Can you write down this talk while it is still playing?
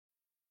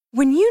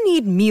When you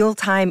need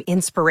mealtime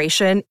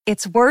inspiration,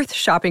 it's worth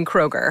shopping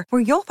Kroger,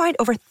 where you'll find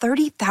over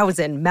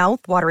 30,000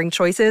 mouth-watering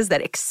choices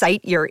that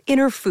excite your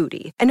inner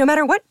foodie. And no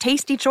matter what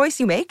tasty choice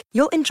you make,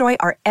 you'll enjoy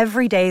our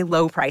everyday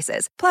low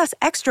prices, plus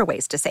extra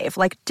ways to save,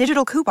 like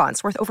digital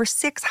coupons worth over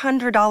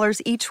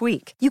 $600 each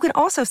week. You can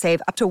also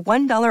save up to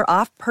 $1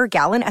 off per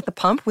gallon at the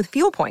pump with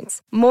fuel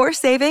points. More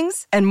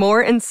savings and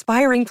more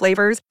inspiring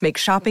flavors make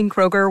shopping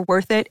Kroger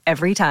worth it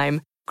every time.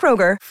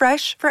 Kroger,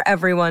 fresh for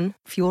everyone.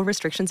 Fuel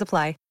restrictions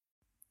apply.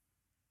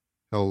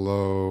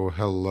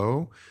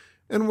 Hello,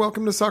 and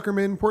welcome to Soccer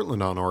Made in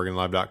Portland on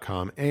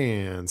OregonLive.com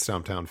and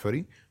Stomptown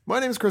Footy. My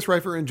name is Chris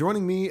Reifer, and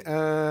joining me,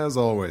 as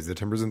always, the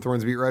Timbers and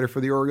Thorns beat writer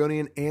for the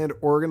Oregonian and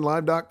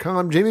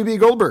OregonLive.com, Jamie B.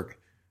 Goldberg.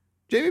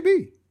 Jamie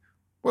B.,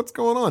 what's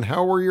going on?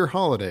 How were your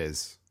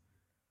holidays?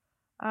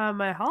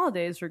 My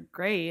holidays were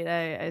great.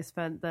 I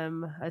spent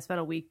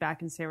a week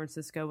back in San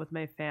Francisco with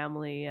my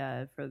family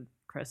for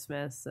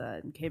Christmas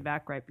and came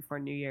back right before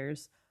New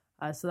Year's.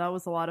 So that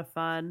was a lot of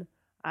fun.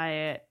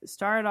 I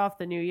started off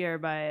the new year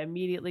by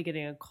immediately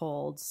getting a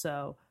cold,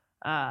 so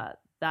that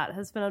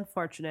has been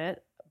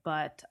unfortunate,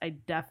 but I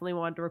definitely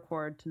wanted to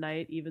record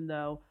tonight, even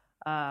though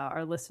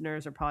our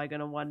listeners are probably going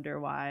to wonder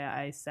why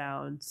I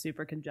sound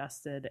super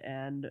congested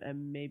and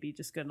am maybe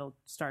just going to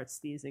start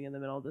sneezing in the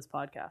middle of this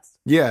podcast.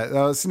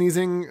 Yeah,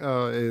 sneezing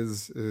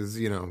is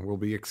will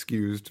be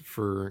excused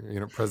for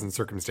present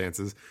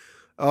circumstances.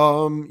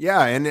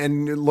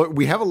 And look,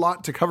 we have a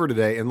lot to cover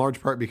today, in large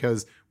part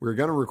because we're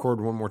going to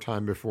record one more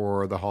time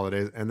before the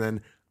holidays. And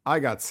then I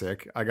got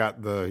sick. I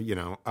got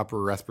the,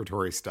 upper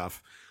respiratory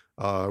stuff,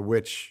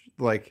 which,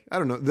 like, I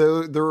don't know.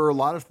 There are a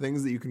lot of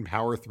things that you can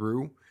power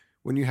through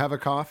when you have a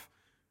cough.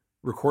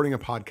 Recording a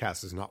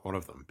podcast is not one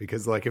of them,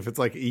 because, like, if it's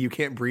like you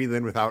can't breathe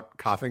in without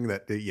coughing,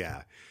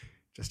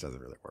 just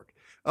doesn't really work.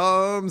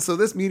 So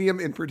this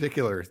medium in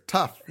particular,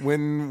 tough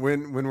when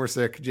we're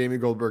sick. Jamie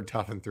Goldberg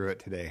toughened through it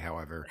today,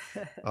 however.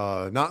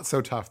 Not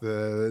so tough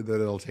that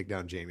it'll take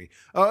down Jamie.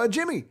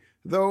 Jimmy,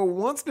 though,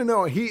 wants to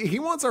know, he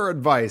wants our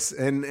advice,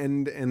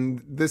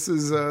 and this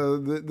is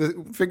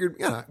figured,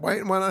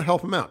 why not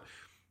help him out?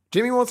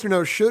 Jamie wants to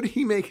know, should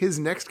he make his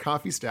next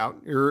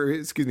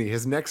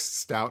his next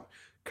stout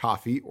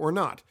coffee or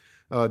not?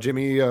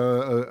 Jimmy,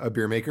 a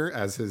beer maker,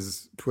 as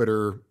his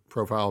Twitter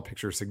profile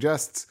picture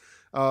suggests.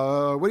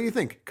 What do you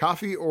think?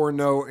 Coffee or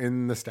no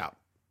in the stout?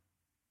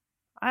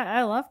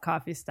 I love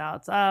coffee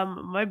stouts.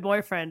 My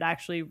boyfriend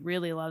actually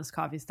really loves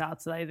coffee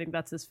stouts, and I think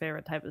that's his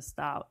favorite type of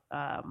stout.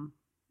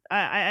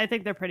 I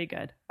think they're pretty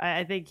good.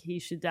 I think he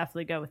should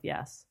definitely go with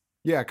yes.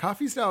 Yeah,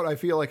 coffee stout I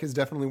feel like is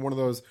definitely one of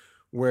those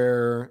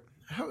where,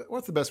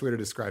 what's the best way to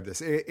describe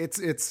this?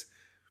 It's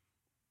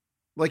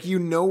like,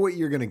 what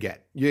you're going to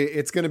get.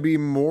 It's going to be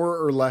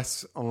more or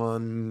less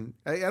on,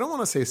 I don't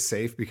want to say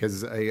safe,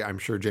 because I'm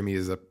sure Jimmy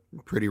is a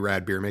pretty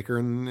rad beer maker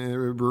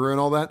and brewer and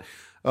all that.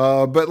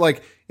 But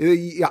like,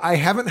 I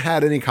haven't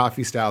had any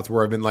coffee stouts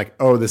where I've been like,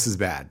 oh, this is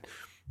bad.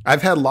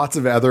 I've had lots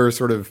of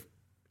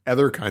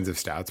other kinds of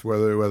stouts,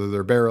 whether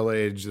they're barrel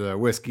aged,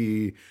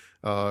 whiskey,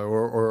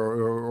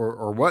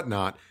 or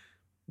whatnot,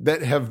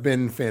 that have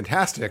been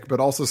fantastic, but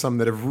also some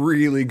that have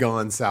really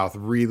gone south,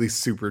 really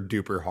super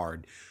duper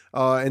hard.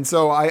 And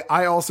so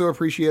I also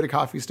appreciate a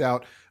coffee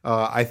stout.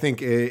 I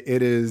think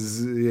it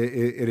is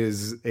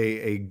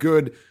a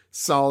good,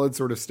 solid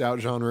sort of stout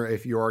genre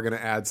if you are going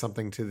to add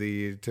something to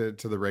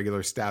the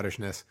regular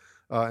stoutishness.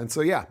 And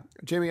so, yeah,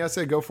 Jamie, I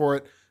say go for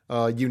it.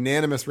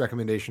 Unanimous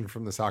recommendation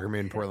from the Soccer Made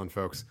in Portland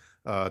folks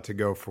to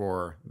go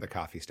for the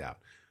coffee stout.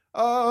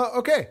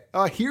 Okay,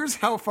 here's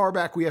how far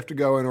back we have to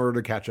go in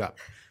order to catch up.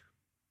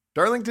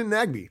 Darlington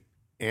Nagbe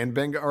and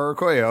Benga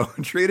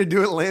Arakoyo traded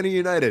to Atlanta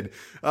United.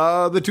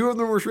 The two of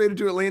them were traded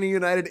to Atlanta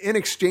United in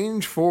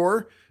exchange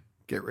for,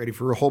 get ready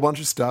for a whole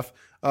bunch of stuff,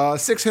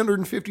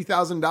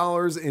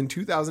 $650,000 in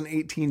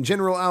 2018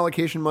 general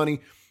allocation money,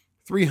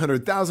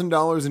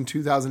 $300,000 in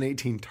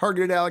 2018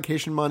 targeted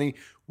allocation money,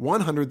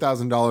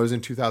 $100,000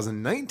 in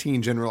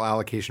 2019 general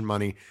allocation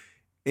money,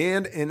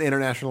 and an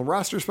international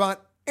roster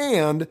spot,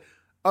 and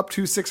up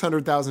to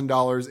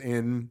 $600,000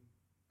 in,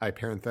 I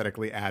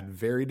parenthetically add,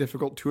 very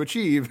difficult to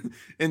achieve,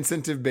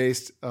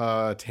 incentive-based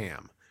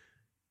TAM.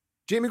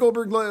 Jamie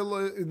Goldberg,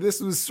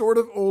 this was sort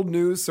of old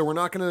news, so we're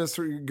not going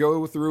to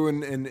go through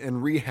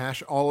and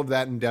rehash all of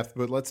that in depth,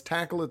 but let's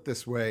tackle it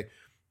this way.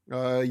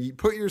 You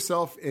put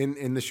yourself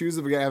in the shoes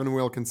of Gavin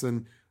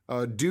Wilkinson.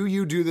 Do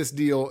you do this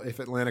deal if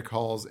Atlanta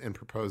calls and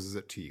proposes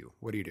it to you?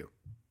 What do you do?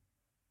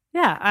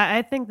 Yeah,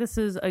 I think this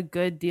is a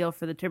good deal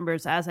for the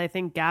Timbers. As I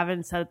think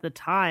Gavin said at the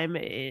time,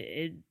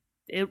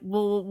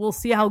 we'll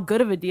see how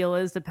good of a deal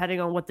is depending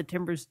on what the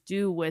Timbers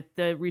do with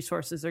the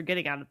resources they're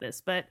getting out of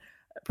this. But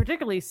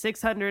particularly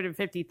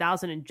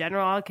 $650,000 in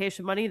general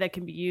allocation money that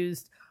can be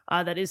used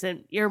that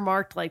isn't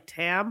earmarked like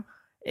TAM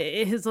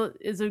is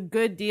a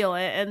good deal,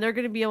 and they're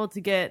going to be able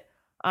to get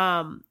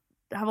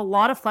have a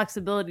lot of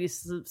flexibility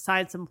to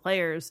sign some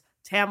players,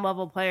 TAM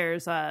level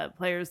players,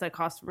 players that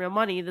cost real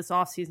money this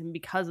offseason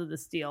because of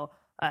this deal,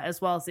 as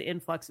well as the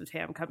influx of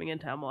TAM coming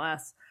into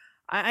MLS.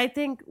 I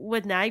think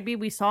with Nagbe,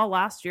 we saw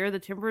last year the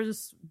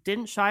Timbers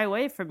didn't shy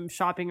away from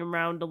shopping him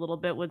around a little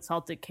bit when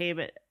Celtic came.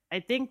 I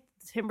think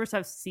the Timbers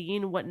have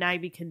seen what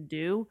Nagbe can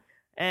do,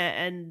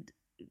 and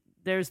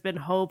there's been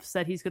hopes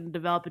that he's going to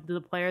develop into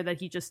the player that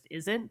he just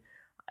isn't.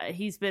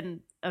 He's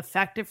been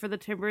effective for the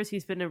Timbers.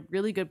 He's been a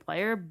really good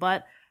player,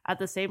 but at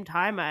the same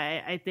time,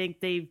 I think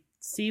they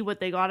see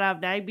what they got out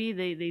of Nagbe.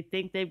 They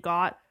think they've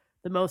got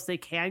the most they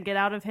can get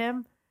out of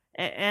him,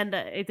 and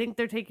I think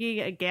they're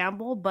taking a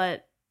gamble,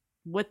 but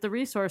with the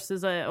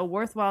resources, a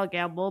worthwhile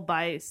gamble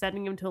by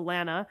sending him to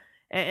Atlanta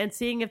and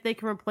seeing if they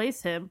can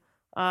replace him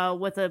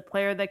with a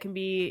player that can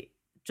be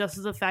just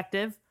as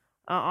effective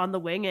on the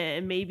wing,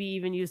 and maybe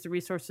even use the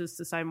resources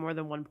to sign more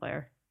than one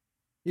player.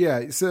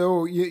 Yeah,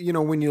 so you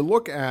know, when you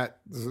look at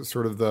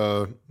sort of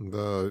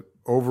the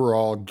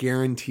overall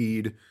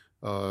guaranteed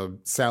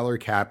salary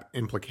cap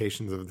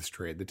implications of this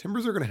trade, the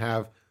Timbers are going to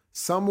have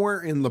somewhere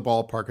in the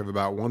ballpark of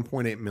about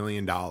 $1.8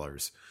 million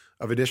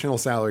of additional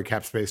salary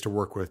cap space to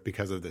work with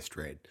because of this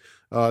trade.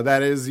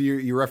 That is,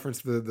 you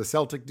referenced the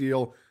Celtic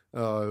deal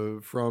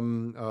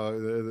from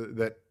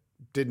that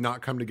did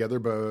not come together,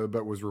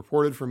 but was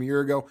reported from a year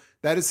ago.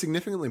 That is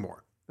significantly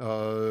more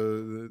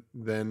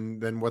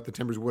than what the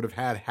Timbers would have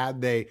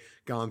had they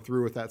gone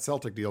through with that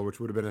Celtic deal, which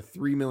would have been a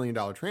 $3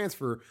 million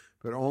transfer,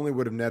 but only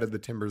would have netted the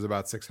Timbers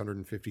about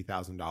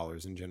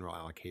 $650,000 in general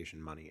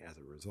allocation money as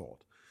a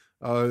result.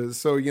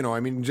 So, you know, I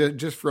mean,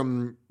 just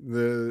from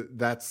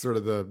that's sort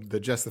of the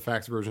just the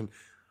facts version.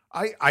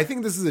 I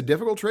think this is a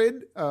difficult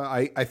trade.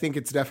 I think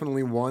it's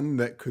definitely one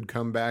that could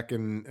come back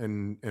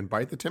and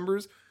bite the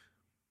Timbers.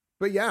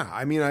 But yeah,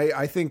 I mean,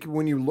 I think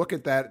when you look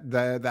at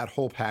that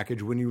whole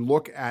package, when you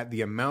look at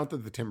the amount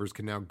that the Timbers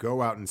can now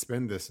go out and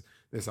spend this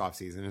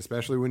offseason,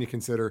 especially when you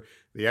consider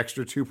the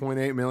extra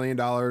 $2.8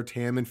 million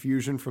TAM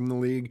infusion from the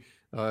league,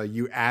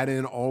 you add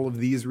in all of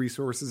these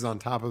resources on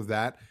top of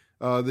that,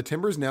 the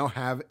Timbers now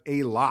have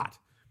a lot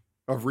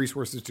of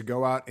resources to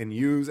go out and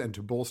use and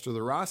to bolster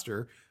the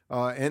roster.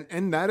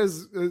 And that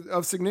is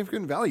of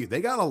significant value. They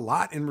got a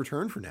lot in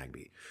return for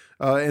Nagbe.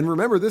 And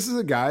remember, this is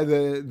a guy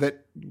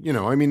that you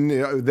know, I mean,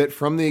 that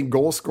from the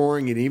goal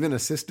scoring and even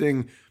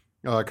assisting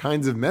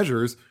kinds of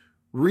measures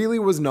really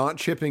was not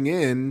chipping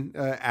in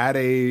at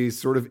a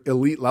sort of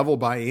elite level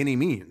by any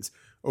means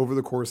over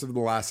the course of the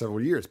last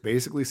several years,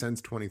 basically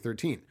since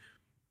 2013.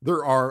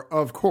 There are,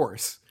 of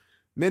course,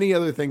 many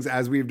other things,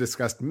 as we've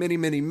discussed many,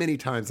 many, many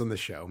times on the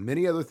show,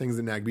 many other things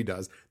that Nagbe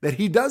does that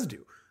he does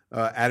do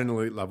at an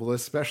elite level,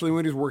 especially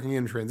when he's working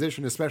in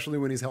transition, especially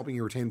when he's helping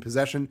you retain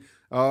possession.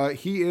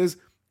 He is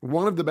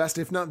one of the best,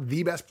 if not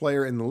the best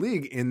player in the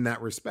league in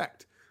that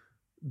respect.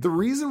 The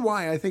reason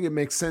why I think it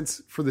makes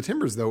sense for the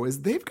Timbers, though,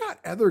 is they've got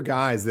other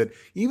guys that,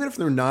 even if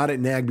they're not at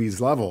Nagbe's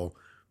level,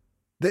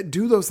 that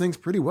do those things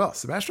pretty well.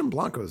 Sebastian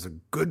Blanco is a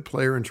good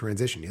player in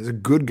transition. He's a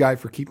good guy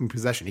for keeping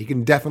possession. He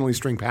can definitely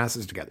string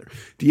passes together.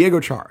 Diego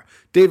Chara,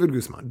 David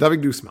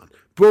Guzman,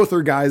 both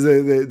are guys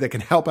that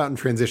can help out in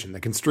transition,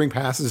 that can string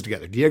passes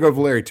together. Diego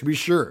Valeri, to be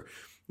sure,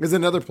 is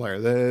another player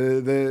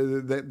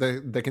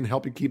that can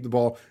help you keep the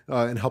ball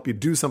and help you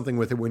do something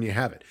with it when you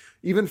have it.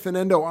 Even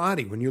Fernando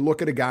Adi, when you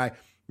look at a guy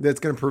that's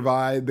going to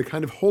provide the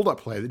kind of hold-up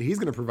play that he's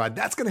going to provide,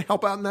 that's going to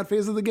help out in that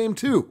phase of the game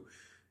too.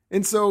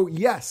 And so,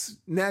 yes,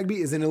 Nagbe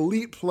is an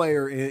elite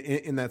player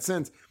in that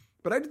sense.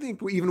 But I think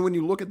even when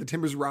you look at the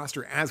Timbers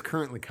roster as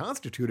currently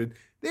constituted,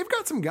 they've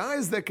got some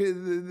guys that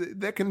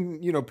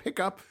can you know, pick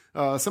up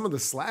some of the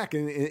slack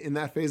in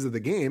that phase of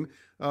the game.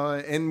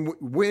 And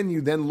when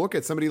you then look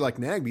at somebody like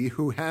Nagbe,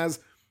 who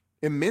has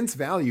immense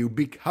value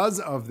because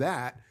of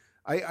that,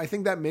 I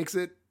think that makes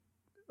it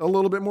a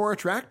little bit more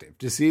attractive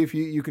to see if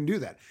you can do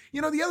that.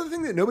 You know, the other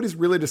thing that nobody's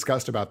really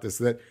discussed about this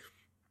that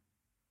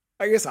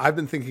I guess I've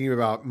been thinking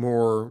about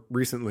more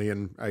recently,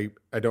 and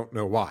I don't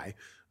know why,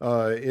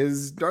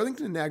 is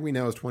Darlington Nagbe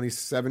now is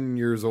 27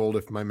 years old,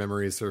 if my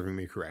memory is serving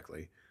me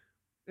correctly.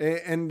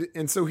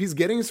 And so he's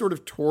getting sort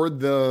of toward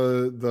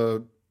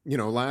the you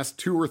know, last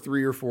two or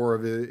three or four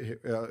of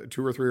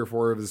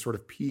his sort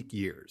of peak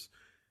years.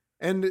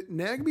 And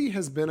Nagbe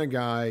has been a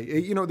guy,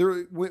 you know,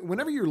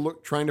 whenever you're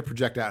trying to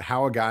project out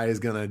how a guy is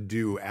going to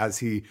do as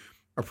he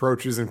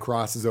approaches and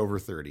crosses over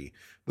 30,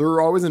 there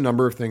are always a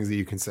number of things that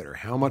you consider.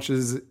 How much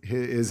is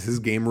his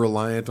game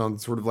reliant on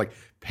sort of like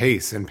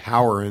pace and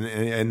power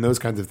and those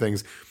kinds of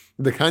things,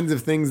 the kinds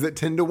of things that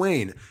tend to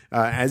wane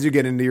as you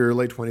get into your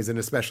late 20s and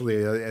especially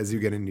as you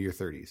get into your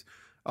 30s.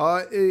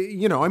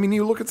 You know, I mean,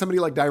 you look at somebody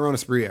like Dairon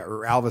Asprilla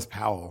or Alvis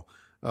Powell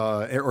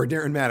or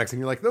Darren Maddox, and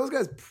you're like, those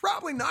guys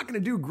probably not going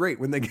to do great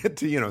when they get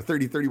to, you know,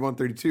 30, 31,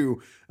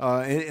 32.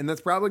 And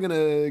that's probably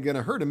going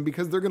to hurt them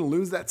because they're going to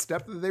lose that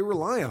step that they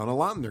rely on a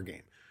lot in their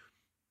game.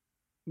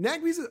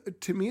 Nagbe's,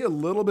 to me, a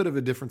little bit of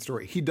a different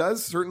story. He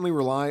does certainly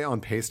rely on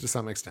pace to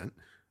some extent,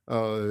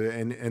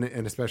 and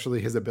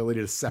especially his ability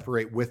to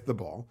separate with the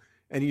ball.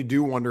 And you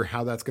do wonder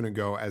how that's going to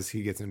go as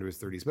he gets into his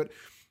 30s.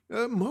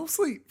 But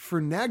mostly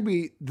for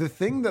Nagbe, the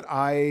thing that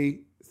I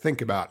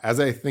think about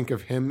as I think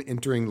of him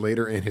entering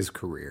later in his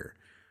career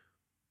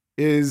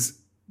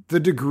is the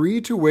degree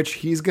to which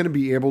he's going to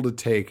be able to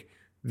take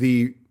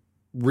the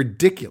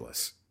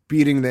ridiculous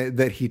beating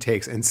that he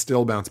takes and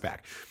still bounce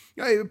back.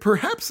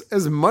 Perhaps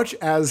as much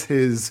as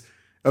his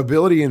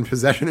ability in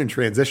possession and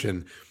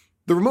transition,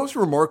 the most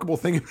remarkable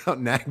thing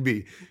about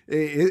Nagbe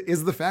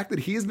is the fact that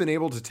he has been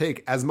able to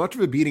take as much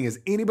of a beating as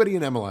anybody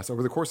in MLS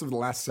over the course of the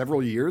last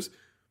several years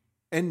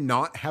and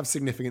not have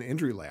significant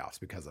injury layoffs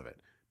because of it.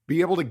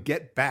 Be able to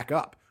get back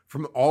up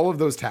from all of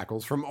those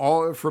tackles, from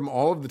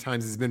all of the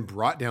times he's been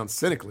brought down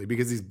cynically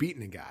because he's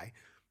beaten a guy,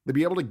 to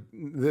be able to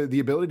the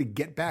ability to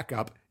get back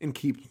up and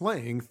keep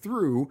playing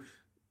through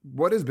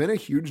what has been a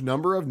huge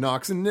number of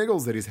knocks and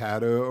niggles that he's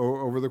had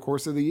over the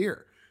course of the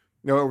year.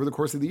 Over the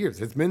course of the years.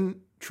 It's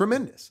been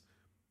tremendous.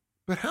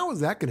 But how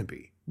is that going to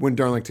be when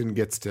Darlington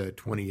gets to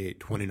 28,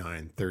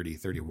 29, 30,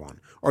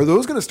 31? Are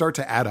those going to start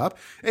to add up?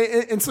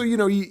 And so,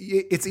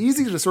 it's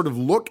easy to sort of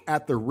look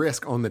at the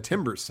risk on the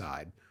Timbers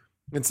side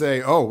and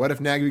say, oh, what if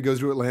Nagbe goes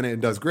to Atlanta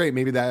and does great?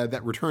 Maybe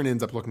that return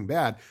ends up looking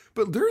bad.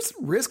 But there's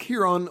risk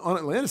here on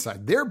Atlanta's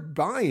side. They're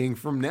buying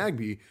from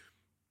Nagbe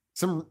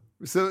some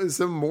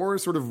more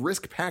sort of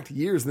risk-packed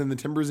years than the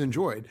Timbers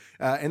enjoyed.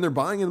 And they're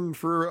buying them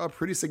for a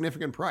pretty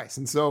significant price.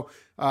 And so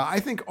I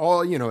think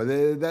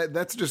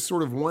that's just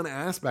sort of one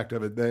aspect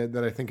of it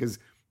that I think has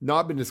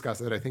not been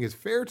discussed, that I think is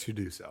fair to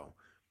do so.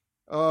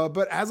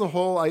 But as a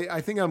whole,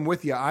 I think I'm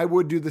with you. I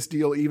would do this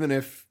deal even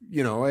if,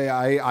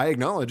 I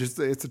acknowledge it's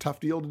a tough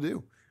deal to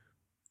do.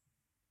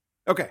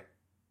 Okay,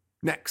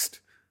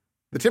 next.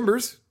 The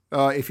Timbers,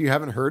 if you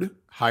haven't heard,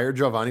 hired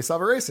Giovanni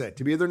Savarese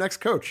to be their next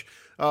coach.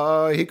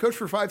 He coached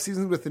for 5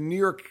 seasons with the New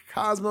York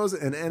Cosmos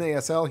and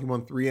NASL. He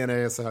won 3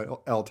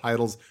 NASL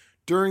titles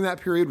during that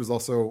period, was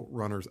also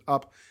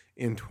runners-up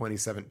in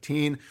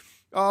 2017.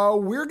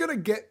 We're going to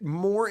get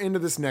more into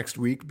this next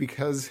week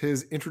because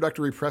his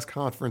introductory press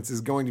conference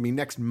is going to be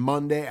next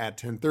Monday at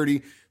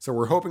 10:30. So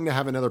we're hoping to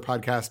have another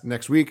podcast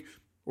next week,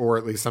 or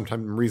at least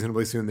sometime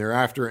reasonably soon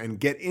thereafter, and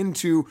get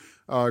into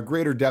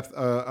greater depth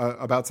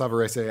about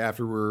Savarese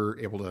after we're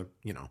able to,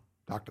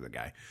 talk to the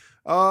guy.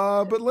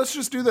 But let's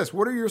just do this.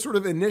 What are your sort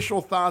of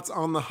initial thoughts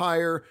on the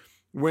hire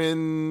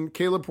when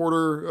Caleb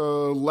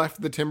Porter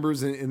left the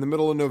Timbers in the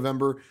middle of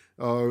November?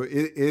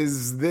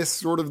 Is this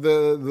sort of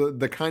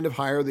the kind of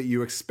hire that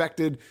you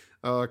expected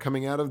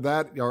coming out of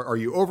that? Are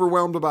you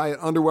overwhelmed by it,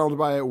 underwhelmed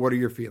by it? What are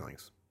your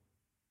feelings?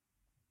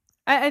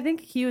 I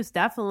think he was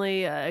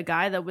definitely a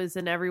guy that was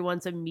in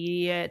everyone's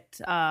immediate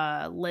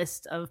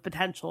list of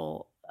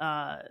potential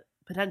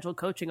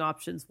coaching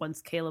options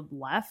once Caleb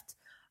left.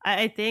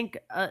 I think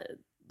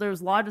there was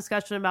a lot of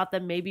discussion about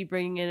them maybe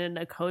bringing in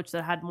a coach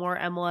that had more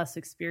MLS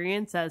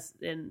experience, as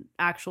in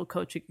actual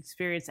coaching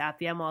experience at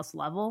the MLS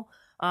level,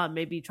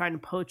 maybe trying to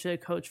poach a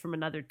coach from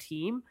another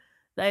team.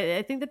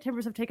 I think the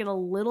Timbers have taken a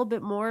little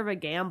bit more of a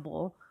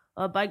gamble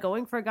by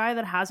going for a guy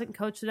that hasn't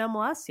coached at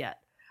MLS yet.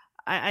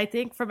 I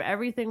think from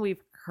everything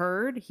we've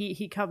heard,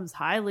 he comes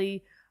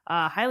highly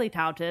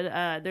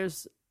touted.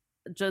 There's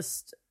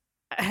just,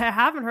 I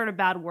haven't heard a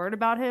bad word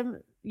about him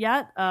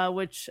yet,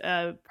 which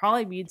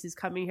probably means he's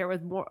coming here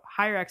with more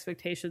higher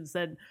expectations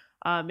than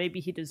maybe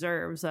he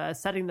deserves,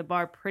 setting the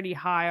bar pretty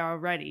high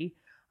already.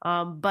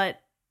 But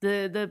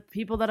the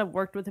people that have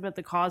worked with him at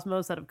the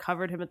Cosmos, that have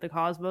covered him at the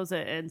Cosmos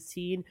and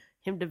seen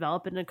him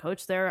develop into a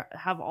coach there,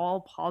 have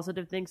all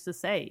positive things to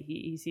say.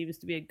 He seems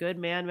to be a good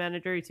man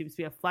manager. He seems to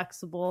be a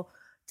flexible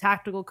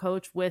tactical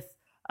coach with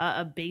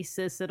a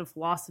basis and a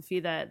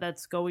philosophy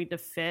that's going to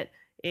fit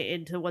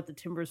into what the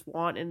Timbers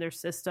want in their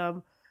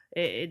system.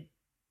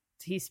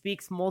 He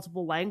speaks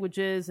multiple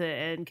languages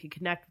and can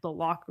connect with the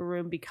locker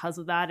room because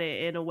of that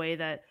in a way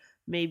that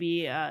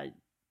maybe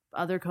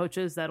other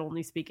coaches that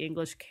only speak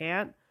English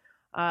can't.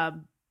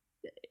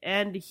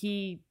 And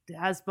he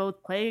has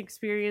both playing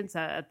experience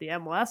at the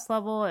MLS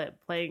level,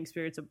 playing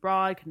experience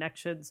abroad,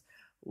 connections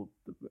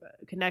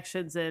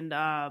and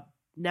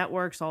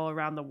networks all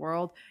around the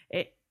world.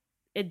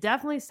 It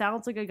definitely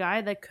sounds like a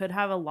guy that could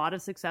have a lot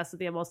of success at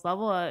the MLS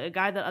level, a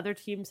guy that other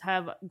teams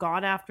have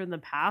gone after in the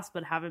past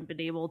but haven't been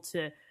able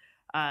to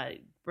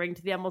bring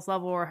to the MLS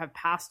level or have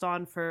passed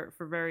on for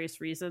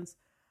various reasons.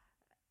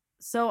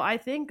 So I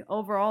think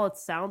overall it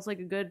sounds like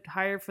a good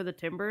hire for the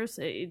Timbers.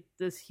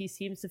 He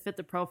seems to fit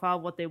the profile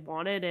of what they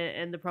wanted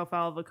and the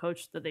profile of a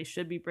coach that they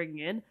should be bringing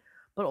in.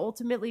 But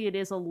ultimately it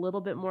is a little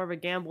bit more of a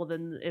gamble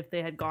than if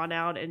they had gone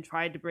out and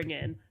tried to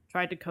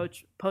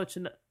poach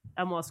an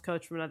MLS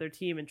coach from another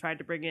team and tried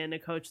to bring in a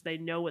coach they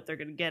know what they're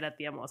going to get at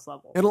the MLS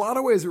level. In a lot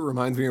of ways, it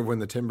reminds me of when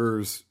the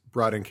Timbers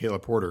brought in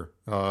Caleb Porter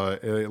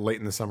late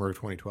in the summer of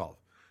 2012.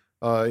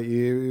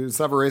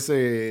 Savarese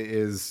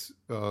is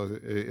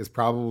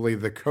probably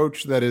the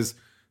coach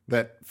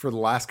that for the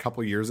last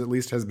couple of years at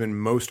least has been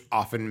most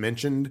often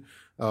mentioned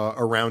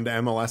around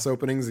MLS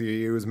openings.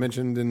 He was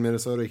mentioned in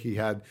Minnesota. He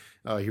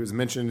was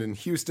mentioned in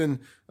Houston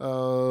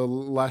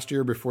last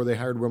year before they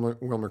hired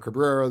Wilmer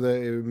Cabrera.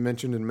 They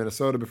mentioned in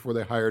Minnesota before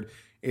they hired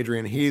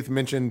Adrian Heath.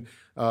 Mentioned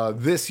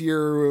this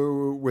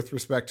year with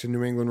respect to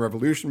New England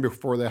Revolution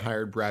before they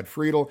hired Brad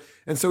Friedel.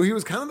 And so he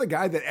was kind of the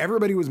guy that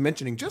everybody was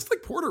mentioning, just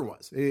like Porter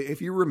was,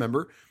 if you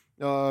remember.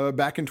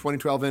 back in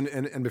 2012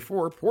 and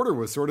before, Porter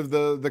was sort of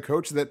the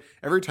coach that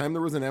every time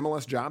there was an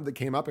MLS job that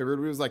came up,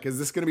 everybody was like, is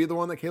this going to be the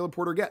one that Caleb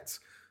Porter gets?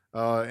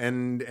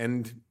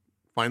 And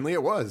finally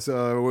it was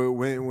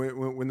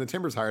when the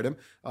Timbers hired him.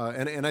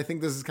 And I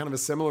think this is kind of a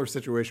similar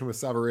situation with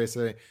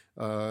Savarese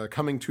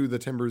coming to the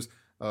Timbers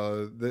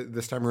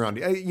this time around.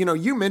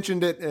 You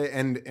mentioned it,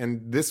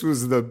 and this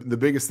was the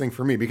biggest thing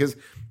for me because,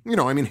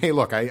 hey,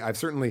 look, I've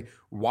certainly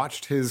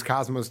watched his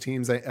Cosmos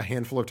teams a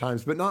handful of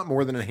times, but not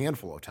more than a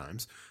handful of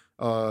times.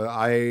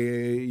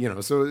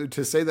 So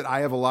to say that I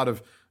have a lot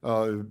of,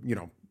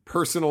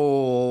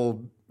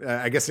 personal,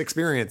 I guess,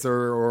 experience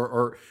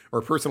or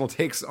personal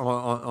takes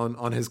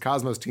on his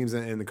Cosmos teams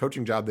and the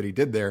coaching job that he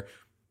did there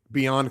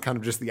beyond kind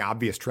of just the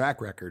obvious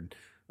track record,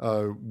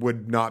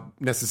 would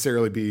not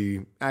necessarily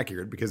be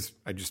accurate because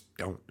I just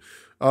don't.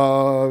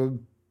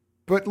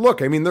 But look,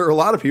 there are a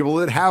lot of people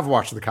that have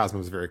watched the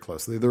Cosmos very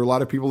closely. There are a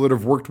lot of people that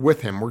have worked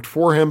with him, worked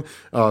for him,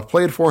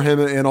 played for him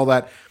and all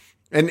that.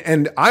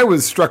 And I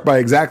was struck by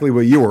exactly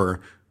what you were.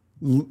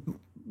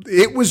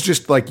 It was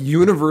just like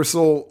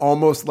universal,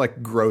 almost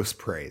like gross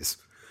praise.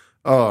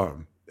 That's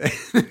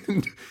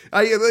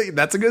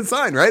a good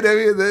sign, right?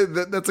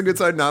 That's a good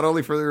sign, not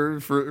only for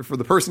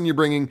the person you're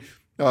bringing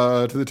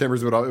to the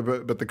Timbers,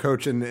 but the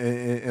coach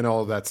and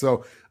all of that.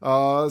 So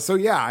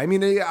yeah,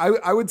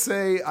 I would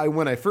say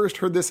when I first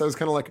heard this, I was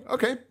kind of like,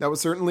 okay, that was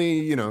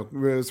certainly,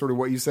 sort of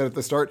what you said at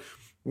the start.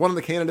 One of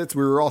the candidates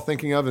we were all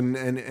thinking of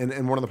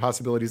and one of the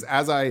possibilities.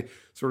 As I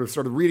sort of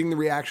started reading the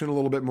reaction a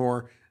little bit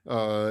more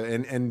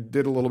and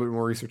did a little bit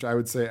more research, I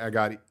would say I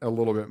got a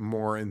little bit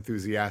more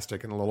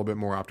enthusiastic and a little bit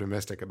more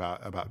optimistic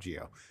about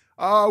Gio.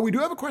 We do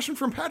have a question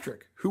from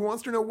Patrick, who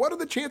wants to know, what are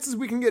the chances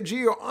we can get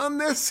Gio on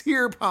this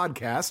here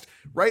podcast,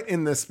 right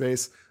in this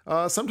space,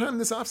 sometime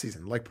this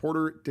offseason, like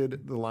Porter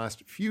did the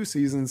last few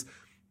seasons?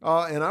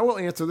 And I will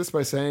answer this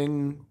by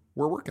saying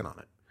we're working on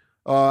it.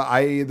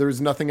 There's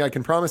nothing I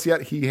can promise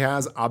yet. He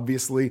has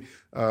obviously,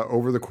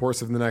 over the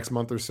course of the next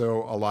month or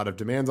so, a lot of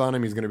demands on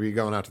him. He's going to be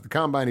going out to the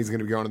combine. He's going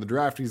to be going to the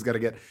draft. He's got to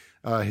get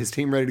his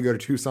team ready to go to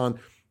Tucson.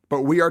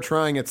 But we are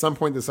trying at some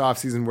point this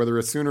offseason, whether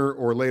it's sooner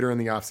or later in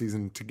the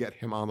offseason, to get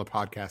him on the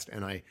podcast.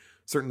 And I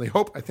certainly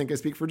hope, I think I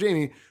speak for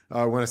Jamie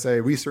when I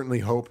say we certainly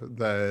hope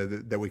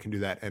that we can do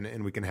that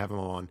and we can have him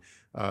on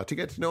to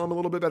get to know him a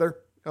little bit better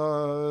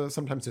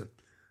sometime soon.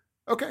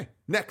 Okay,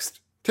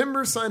 next.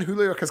 Timbers signed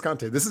Julio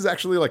Cascante. This is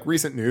actually like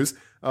recent news.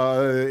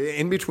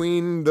 In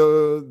between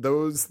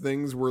those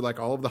things were like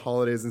all of the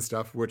holidays and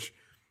stuff, which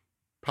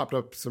popped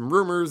up some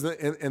rumors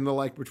and the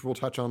like, which we'll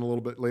touch on a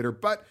little bit later.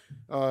 But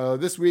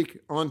this week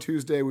on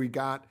Tuesday, we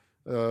got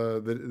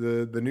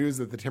the news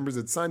that the Timbers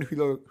had signed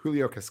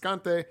Julio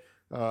Cascante,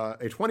 a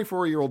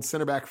 24-year-old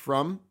center back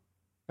from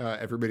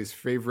everybody's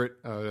favorite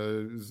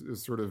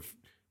sort of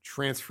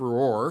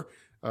transferor,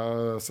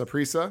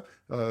 Saprissa,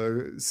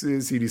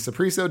 CD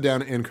Saprissa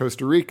down in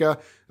Costa Rica.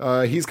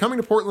 He's coming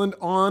to Portland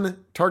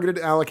on targeted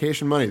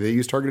allocation money. They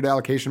use targeted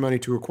allocation money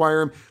to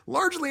acquire him,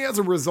 largely as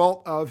a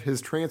result of his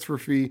transfer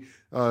fee.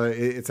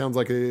 It sounds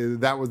like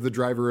that was the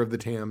driver of the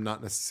TAM,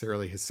 not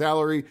necessarily his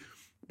salary.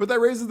 But that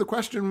raises the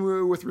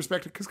question with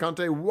respect to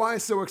Cascante, why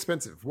so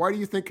expensive? Why do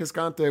you think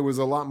Cascante was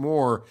a lot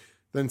more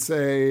than,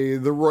 say,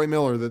 the Roy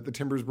Miller that the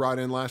Timbers brought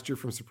in last year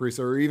from Saprissa,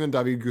 or even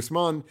David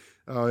Guzman,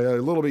 a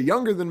little bit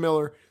younger than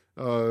Miller,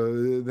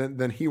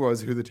 than he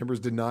was, who the Timbers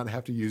did not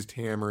have to use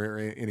TAM or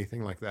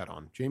anything like that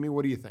on. Jamie,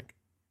 what do you think?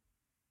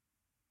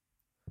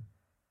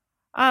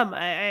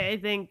 I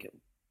think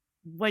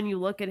when you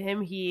look at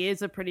him, he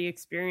is a pretty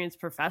experienced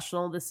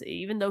professional.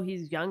 Even though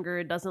he's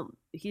younger,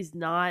 he's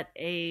not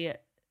a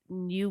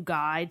new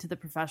guy to the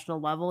professional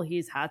level.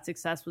 He's had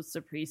success with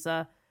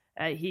Saprissa.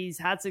 He's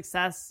had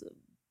success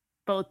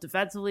both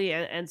defensively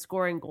and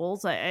scoring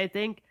goals. I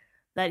think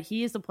that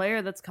he is the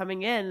player that's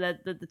coming in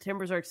that the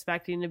Timbers are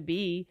expecting to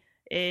be,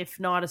 if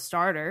not a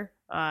starter.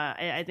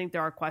 I think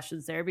there are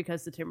questions there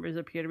because the Timbers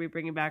appear to be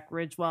bringing back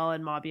Ridgewell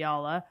and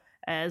Mabiala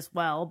as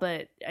well.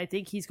 But I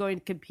think he's going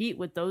to compete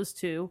with those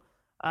two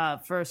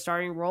for a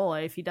starting role.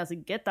 If he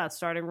doesn't get that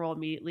starting role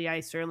immediately, I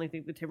certainly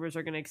think the Timbers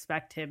are going to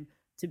expect him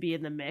to be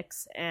in the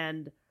mix.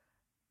 And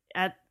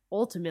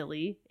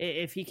ultimately,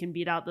 if he can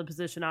beat out the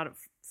position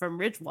from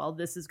Ridgewell,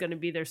 this is going to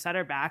be their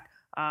center back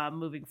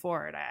moving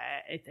forward,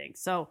 I think.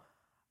 So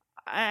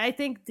I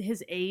think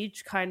his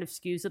age kind of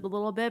skews it a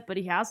little bit, but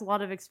he has a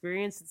lot of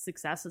experience and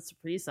success at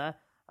Saprissa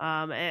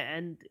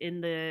and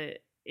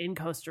in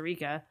Costa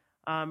Rica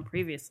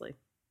previously.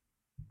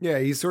 Yeah,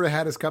 he sort of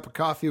had his cup of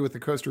coffee with the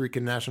Costa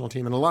Rican national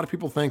team, and a lot of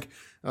people think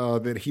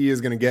that he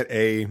is going to get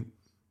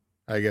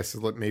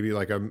maybe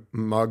like a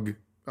mug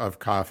of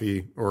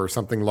coffee or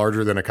something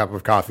larger than a cup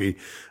of coffee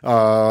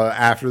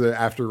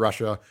after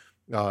Russia.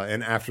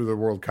 And after the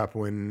World Cup,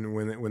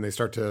 when they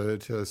start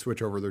to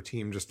switch over their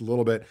team just a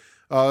little bit.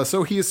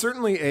 So he is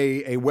certainly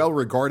a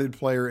well-regarded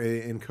player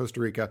in Costa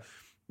Rica.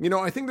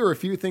 I think there are a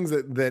few things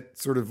that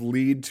sort of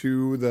lead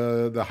to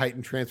the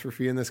heightened transfer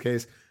fee in this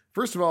case.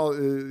 First of all,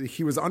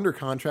 he was under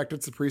contract at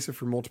Saprissa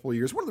for multiple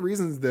years. One of the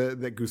reasons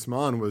that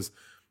Guzman was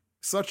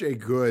such a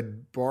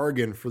good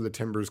bargain for the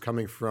Timbers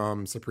coming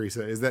from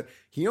Saprissa is that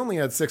he only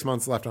had 6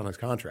 months left on his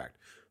contract.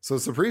 So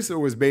Saprissa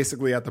was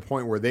basically at the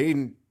point where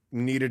they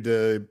needed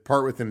to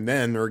part with him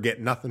then or get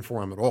nothing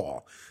for him at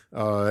all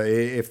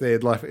if they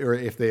had left or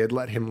if they had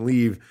let him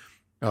leave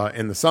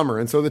in the summer.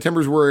 And so the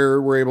Timbers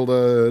were able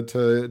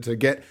to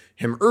get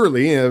him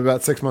early,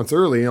 about 6 months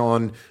early,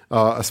 on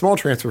a small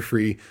transfer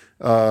fee.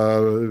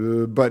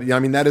 But I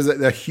mean, that is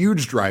a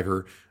huge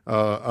driver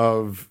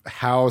of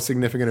how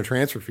significant a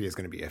transfer fee is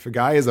going to be. If a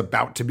guy is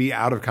about to be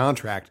out of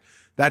contract,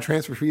 that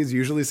transfer fee is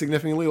usually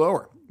significantly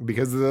lower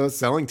because the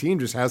selling team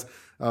just has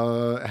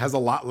a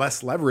lot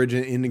less leverage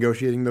in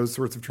negotiating those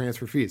sorts of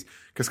transfer fees.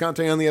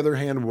 Cascante, on the other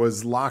hand,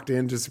 was locked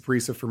into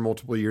Saprissa for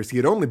multiple years. He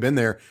had only been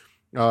there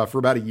for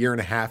about a year and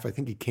a half. I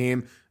think he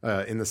came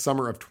in the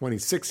summer of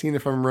 2016,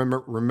 if I'm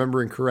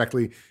remembering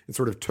correctly, and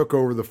sort of took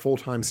over the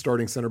full-time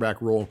starting center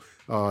back role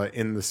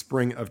in the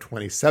spring of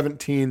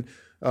 2017.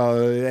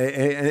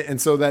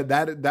 And so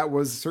that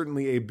was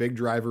certainly a big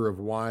driver of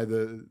why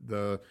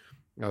the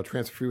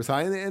transfer fee was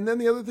high. And then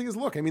the other thing is,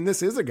 look, I mean,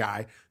 this is a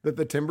guy that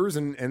the Timbers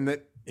and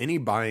that any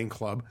buying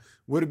club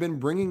would have been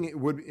bringing in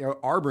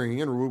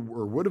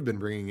or would have been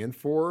bringing in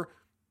for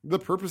the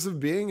purpose of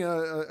being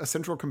a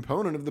central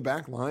component of the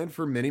back line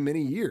for many,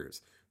 many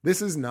years.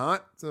 This is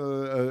not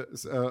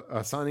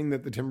a signing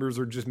that the Timbers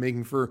are just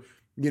making for,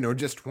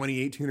 just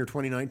 2018 or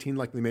 2019,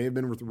 like they may have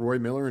been with Roy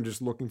Miller and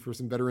just looking for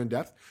some veteran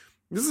depth.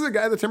 This is a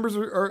guy the Timbers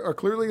are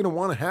clearly going to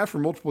want to have for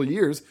multiple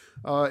years.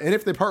 And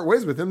if they part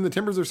ways with him, the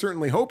Timbers are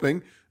certainly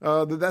hoping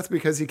that that's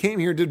because he came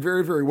here, did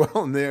very, very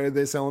well, and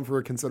they sell him for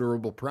a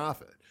considerable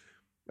profit.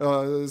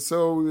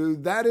 So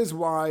that is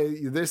why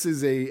this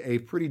is a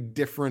pretty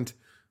different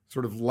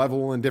sort of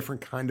level and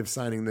different kind of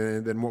signing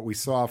than what we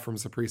saw from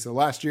Saprissa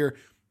last year.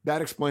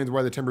 That explains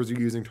why the Timbers are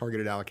using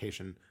targeted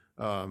allocation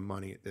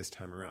money at this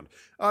time around.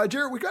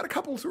 Jarrett, we got a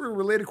couple sort of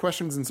related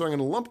questions, and so I'm going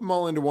to lump them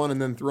all into one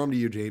and then throw them to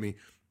you, Jamie.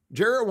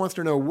 Jarrett wants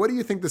to know, what do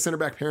you think the center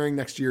back pairing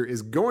next year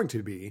is going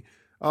to be?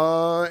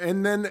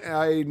 And then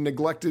I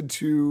neglected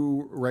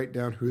to write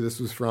down who this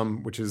was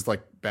from, which is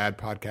like bad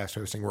podcast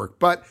hosting work.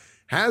 But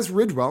has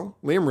Liam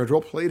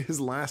Ridgewell, played his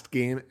last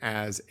game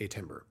as a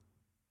Timber?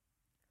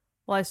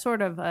 Well, I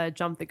sort of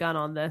jumped the gun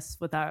on this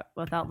without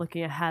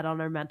looking ahead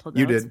on our mental notes.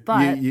 You did.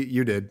 But...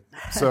 You did.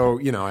 So,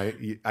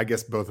 I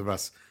guess both of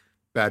us,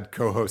 bad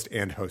co-host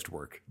and host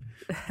work.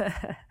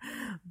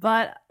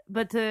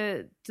 But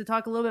to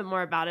talk a little bit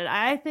more about it,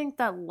 I think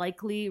that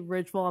likely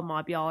Ridgewell and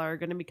Mabiala are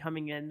going to be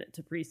coming in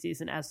to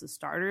preseason as the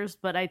starters,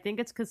 but I think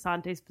it's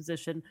Casante's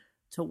position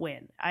to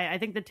win. I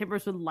think the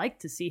Timbers would like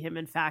to see him,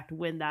 in fact,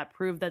 win that,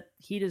 prove that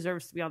he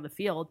deserves to be on the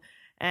field.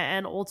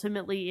 And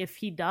ultimately, if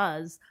he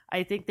does,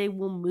 I think they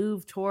will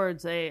move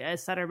towards a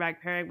center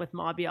back pairing with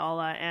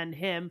Mabiala and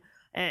him,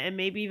 and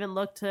maybe even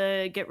look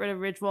to get rid of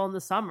Ridgewell in the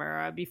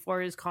summer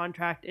before his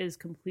contract is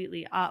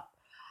completely up.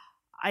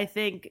 I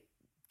think,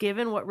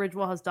 given what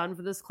Ridgewell has done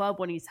for this club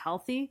when he's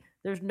healthy,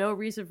 there's no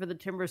reason for the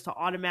Timbers to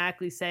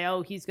automatically say,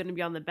 oh, he's going to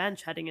be on the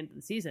bench heading into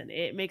the season.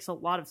 It makes a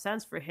lot of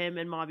sense for him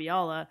and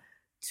Mabiala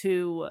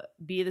to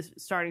be the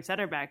starting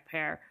center back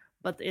pair.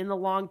 But in the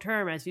long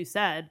term, as you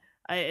said,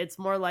 it's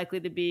more likely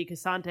to be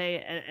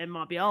Casante and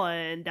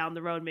Mabiala, and down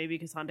the road, maybe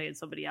Casante and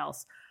somebody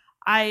else.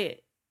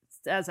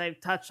 As I've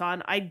touched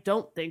on, I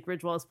don't think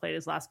Ridgewell has played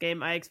his last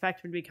game. I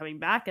expect him to be coming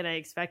back, and I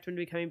expect him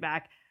to be coming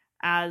back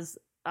as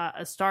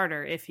a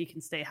starter if he can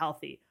stay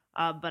healthy.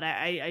 But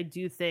I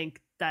do think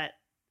that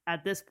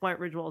at this point,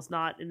 Ridgewell is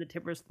not in the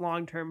Timbers'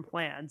 long-term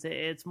plans.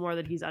 It's more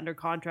that he's under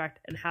contract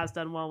and has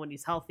done well when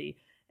he's healthy,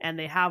 and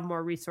they have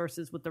more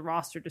resources with the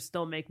roster to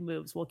still make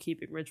moves while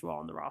keeping Ridgewell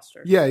on the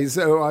roster. Yeah,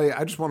 so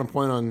I just want to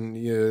point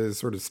on,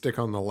 sort of stick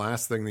on the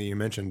last thing that you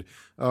mentioned,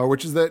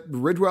 which is that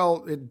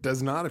Ridgewell, it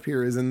does not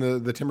appear, is in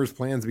the Timbers'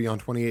 plans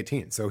beyond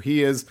 2018. So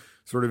he is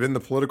sort of, in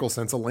the political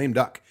sense, a lame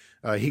duck.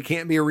 He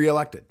can't be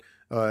reelected.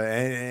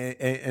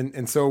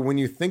 And so when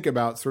you think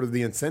about sort of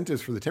the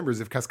incentives for the Timbers,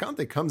 if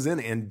Cascante comes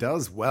in and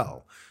does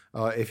well,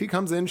 if he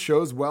comes in,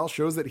 shows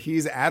that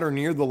he's at or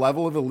near the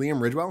level of a Liam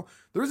Ridgewell,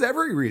 there's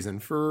every reason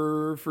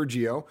for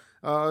Gio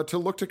to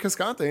look to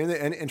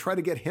Cascante and try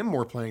to get him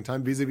more playing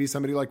time vis-a-vis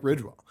somebody like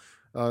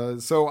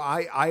Ridgewell. So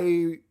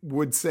I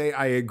would say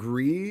I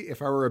agree.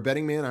 If I were a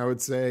betting man, I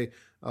would say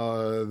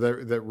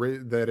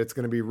that it's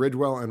going to be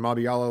Ridgewell and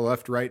Mabiala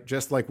left, right,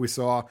 just like we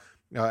saw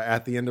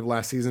at the end of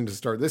last season to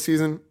start this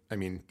season. I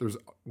mean, there's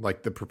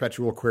like the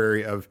perpetual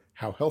query of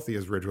how healthy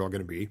is Ridgewell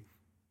going to be,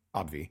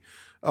 obvi.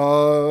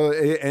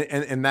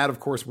 And that, of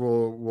course,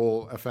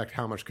 will affect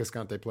how much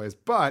Cascante plays.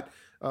 But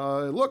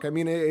look, I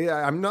mean,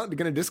 I'm not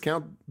going to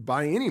discount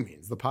by any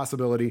means the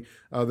possibility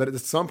that at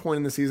some point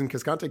in the season,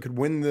 Cascante could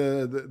win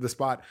the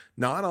spot,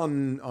 not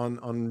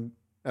on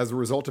as a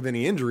result of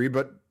any injury,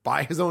 but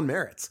by his own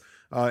merits.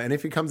 And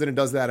if he comes in and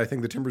does that, I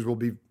think the Timbers will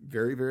be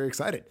very, very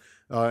excited.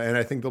 And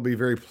I think they'll be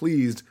very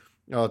pleased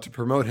to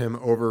promote him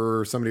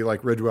over somebody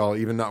like Ridgewell,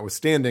 even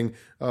notwithstanding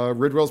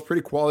Ridgewell's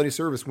pretty quality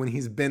service when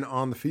he's been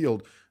on the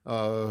field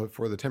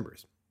for the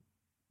Timbers.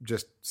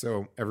 Just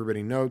so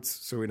everybody notes,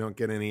 so we don't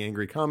get any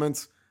angry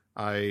comments,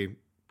 I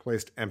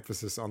placed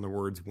emphasis on the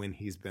words when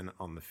he's been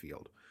on the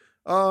field.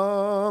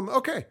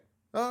 Okay.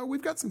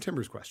 We've got some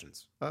Timbers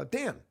questions.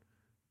 Dan,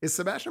 is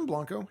Sebastian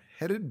Blanco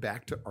headed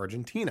back to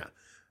Argentina?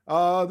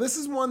 This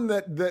is one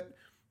that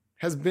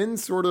has been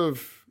sort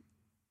of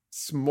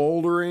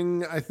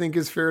smoldering, I think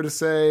is fair to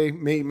say.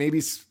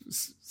 Maybe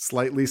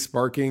slightly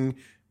sparking.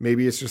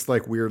 Maybe it's just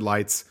like weird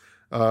lights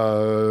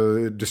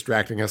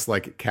distracting us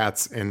like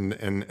cats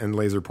and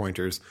laser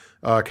pointers.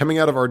 Coming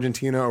out of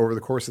Argentina over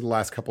the course of the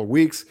last couple of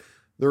weeks,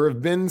 there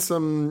have been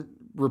some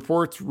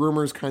reports,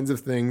 rumors, kinds of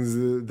things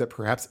that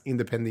perhaps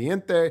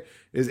Independiente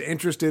is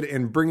interested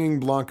in bringing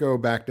Blanco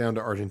back down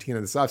to Argentina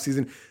this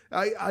offseason.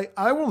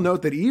 I will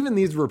note that even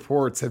these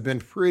reports have been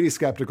pretty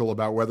skeptical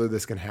about whether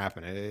this can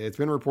happen. It's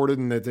been reported,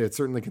 and it's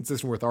certainly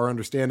consistent with our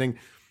understanding,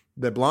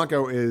 that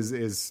Blanco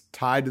is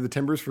tied to the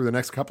Timbers for the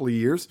next couple of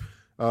years,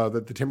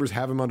 that the Timbers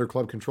have him under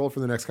club control for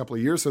the next couple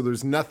of years. So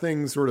there's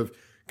nothing sort of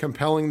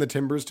compelling the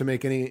Timbers to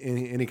make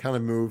any kind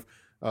of move.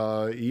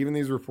 Even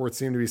these reports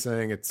seem to be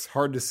saying it's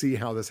hard to see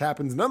how this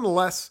happens.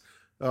 Nonetheless,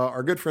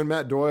 our good friend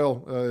Matt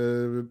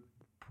Doyle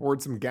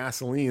poured some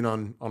gasoline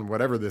on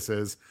whatever this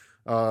is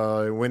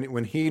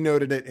when he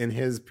noted it in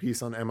his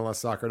piece on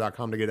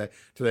MLSsoccer.com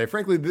today.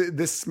 Frankly,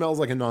 this smells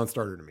like a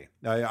non-starter to me.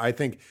 I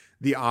think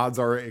the odds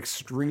are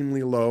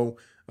extremely low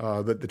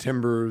that the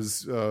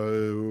Timbers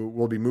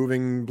will be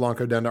moving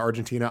Blanco down to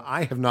Argentina.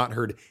 I have not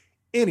heard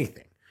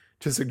anything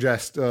to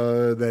suggest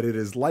that it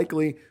is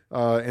likely.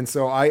 And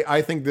so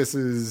I think this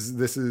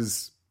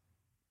is,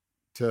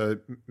 to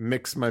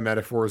mix my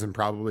metaphors in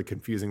probably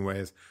confusing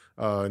ways,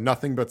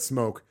 nothing but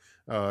smoke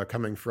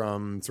coming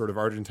from sort of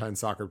Argentine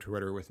soccer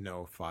Twitter with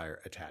no fire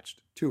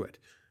attached to it.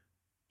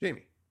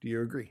 Jamie, do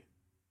you agree?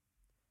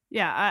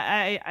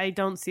 Yeah, I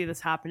don't see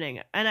this happening.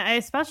 And I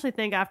especially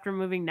think after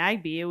moving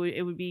Nagbe,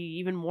 it would be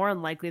even more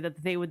unlikely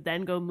that they would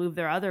then go move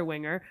their other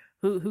winger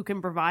who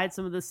can provide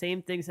some of the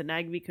same things that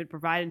Nagbe could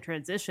provide in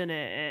transition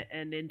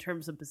and in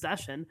terms of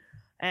possession,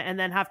 and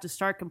then have to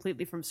start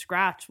completely from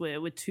scratch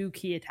with two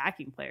key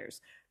attacking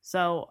players.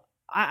 So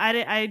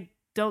I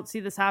don't see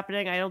this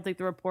happening. I don't think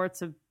the reports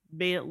have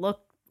made it look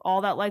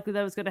all that likely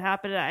that it was going to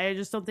happen. I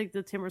just don't think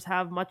the Timbers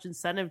have much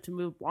incentive to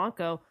move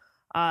Blanco,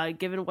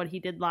 given what he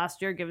did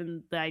last year,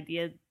 given the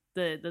idea,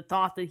 the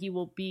thought that he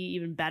will be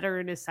even better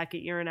in his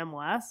second year in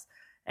MLS,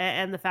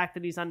 and the fact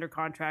that he's under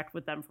contract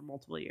with them for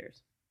multiple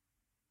years.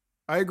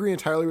 I agree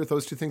entirely with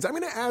those two things. I'm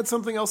going to add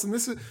something else, and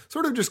this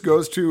sort of just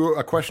goes to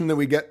a question that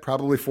we get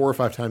probably 4 or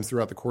 5 times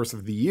throughout the course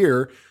of the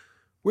year,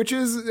 which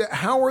is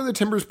how are the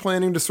Timbers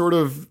planning to sort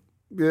of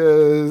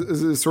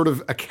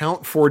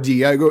account for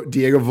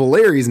Diego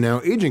Valeri's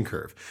now aging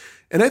curve?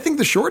 And I think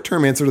the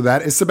short-term answer to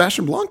that is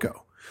Sebastian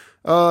Blanco.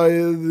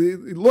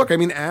 Look, I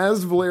mean,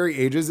 as Valeri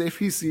ages, if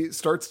he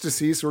starts to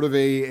see sort of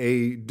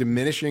a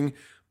diminishing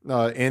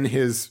in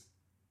his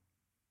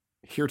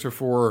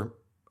heretofore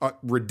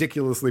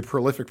ridiculously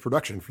prolific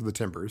production for the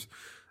Timbers,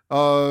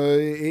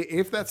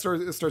 if that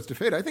starts to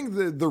fade, I think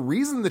the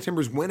reason the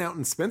Timbers went out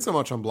and spent so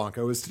much on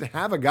Blanco is to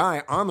have a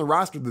guy on the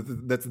roster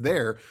that's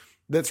there,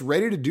 that's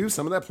ready to do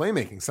some of that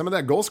playmaking, some of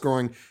that goal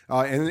scoring,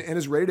 and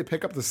is ready to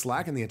pick up the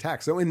slack in the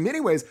attack. So in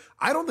many ways,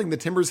 I don't think the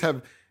Timbers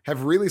have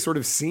really sort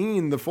of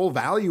seen the full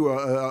value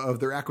of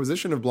their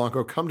acquisition of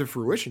Blanco come to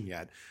fruition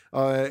yet.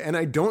 And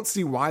I don't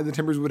see why the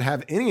Timbers would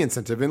have any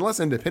incentive,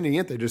 unless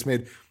Independiente just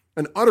made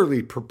an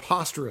utterly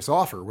preposterous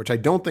offer, which I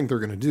don't think they're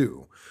going to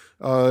do,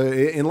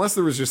 unless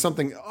there was just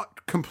something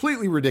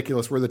completely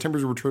ridiculous where the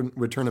Timbers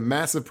would turn a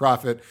massive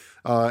profit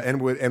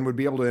and would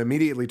be able to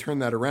immediately turn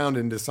that around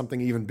into something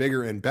even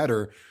bigger and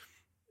better.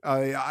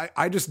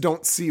 I just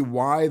don't see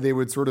why they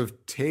would sort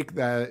of take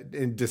that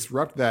and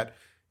disrupt that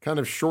kind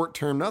of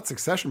short-term, not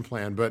succession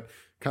plan, but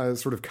kind of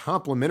sort of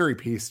complementary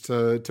piece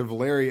to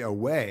Valeri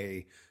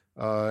away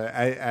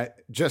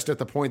just at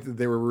the point that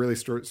they were really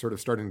sort of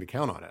starting to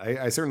count on it.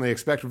 I certainly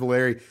expect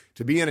Valeri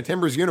to be in a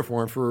Timbers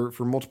uniform for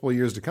multiple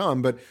years to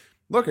come. But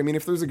look, I mean,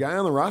 if there's a guy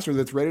on the roster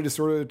that's ready to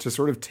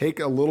sort of take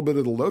a little bit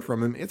of the load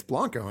from him, it's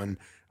Blanco. And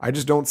I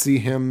just don't see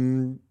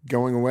him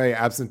going away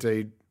absent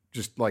a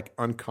just like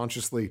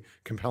unconsciously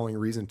compelling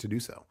reason to do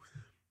so.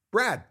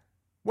 Brad,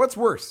 what's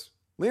worse,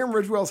 Liam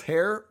Ridgewell's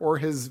hair or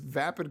his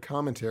vapid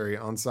commentary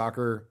on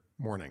Soccer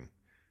Morning?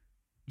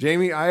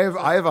 Jamie, I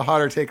have a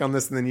hotter take on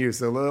this than you,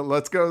 so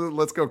let's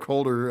go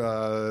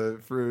colder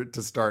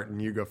to start,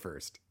 and you go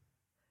first.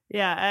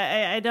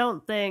 Yeah, I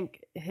don't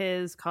think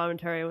his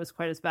commentary was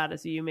quite as bad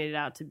as you made it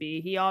out to be.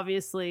 He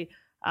obviously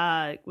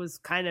was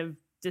kind of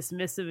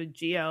dismissive of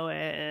Gio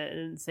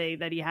and saying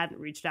that he hadn't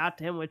reached out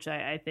to him, which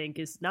I think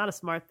is not a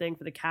smart thing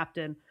for the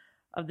captain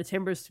of the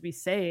Timbers to be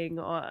saying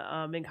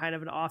in kind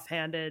of an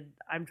offhanded,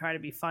 I'm trying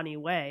to be funny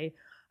way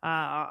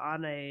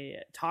on a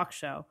talk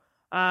show.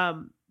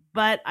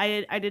 But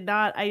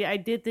I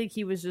did think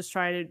he was just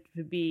trying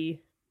to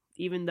be,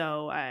 even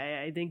though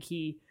I think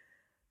he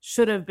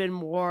should have been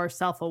more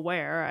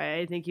self-aware.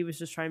 I think he was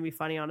just trying to be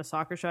funny on a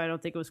soccer show. I don't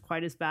think it was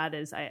quite as bad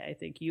as I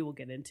think you will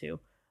get into.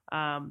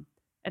 And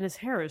his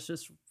hair is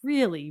just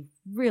really,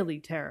 really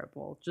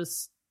terrible.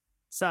 Just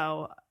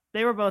so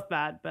they were both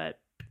bad, but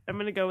I'm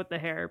going to go with the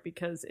hair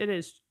because it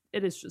is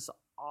it is just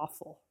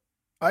awful.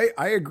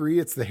 I agree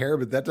it's the hair,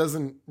 but that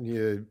doesn't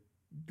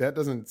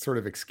sort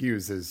of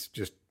excuse as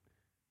just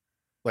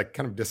like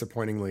kind of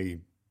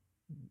disappointingly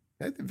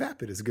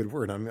vapid is a good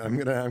word. I'm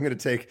gonna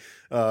take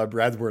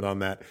Brad's word on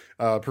that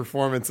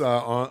performance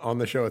on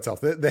the show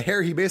itself. The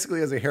hair, he basically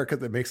has a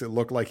haircut that makes it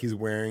look like he's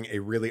wearing a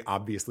really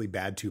obviously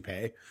bad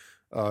toupee,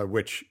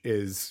 which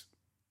is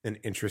an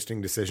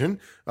interesting decision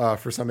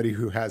for somebody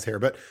who has hair.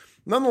 But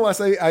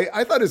nonetheless,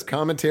 I thought his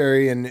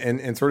commentary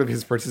and sort of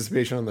his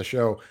participation on the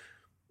show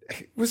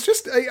was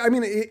just, I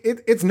mean,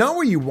 it's not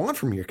what you want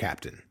from your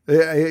captain.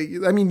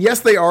 I mean,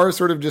 yes, they are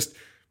sort of just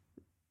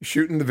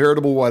shooting the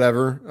veritable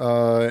whatever,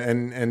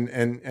 and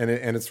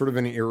it's sort of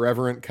an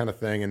irreverent kind of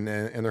thing, and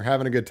they're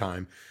having a good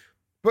time.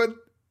 But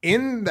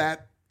in the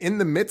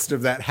midst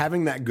of that,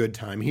 having that good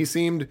time, he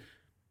seemed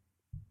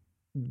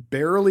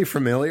barely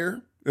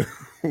familiar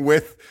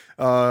with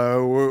the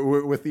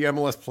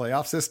MLS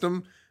playoff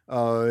system.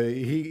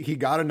 He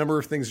got a number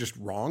of things just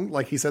wrong.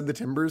 Like he said, the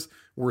Timbers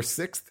were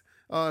sixth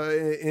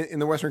in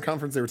the Western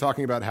Conference. They were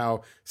talking about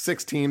how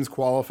 6 teams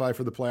qualify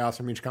for the playoffs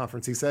from each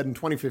conference. He said in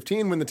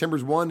 2015, when the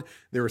Timbers won,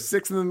 they were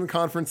 6th in the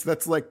conference.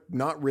 That's like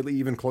not really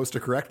even close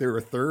to correct. They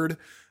were 3rd.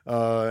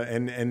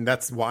 And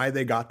that's why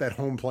they got that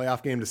home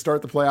playoff game to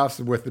start the playoffs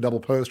with the double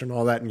post and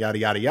all that and yada,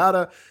 yada,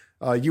 yada.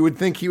 You would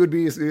think he would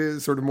be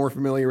sort of more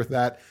familiar with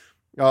that.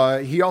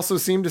 He also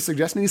seemed to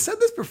suggest, and he said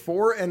this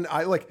before, and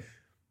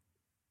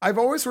I've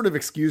always sort of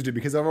excused it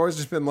because I've always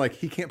just been like,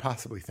 he can't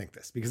possibly think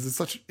this because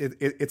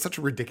it's such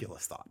a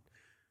ridiculous thought.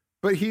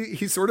 But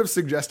he sort of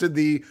suggested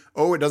it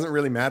doesn't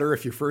really matter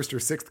if you're 1st or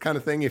 6th kind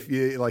of thing. If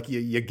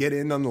you get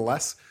in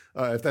nonetheless,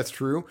 if that's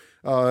true,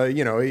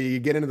 you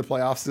get into the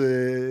playoffs,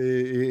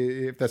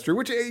 if that's true,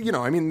 which,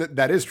 I mean,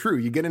 that is true.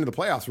 You get into the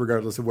playoffs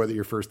regardless of whether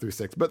you're 1st through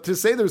 6th. But to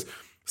say there's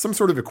some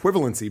sort of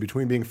equivalency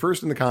between being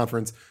 1st in the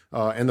conference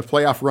and the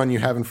playoff run you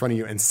have in front of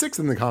you and 6th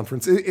in the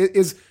conference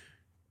is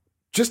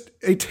just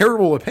a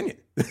terrible opinion,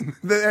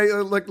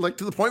 like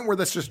to the point where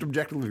that's just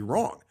objectively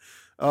wrong.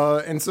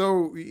 And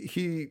so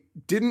he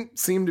didn't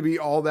seem to be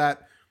all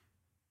that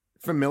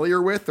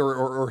familiar with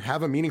or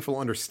have a meaningful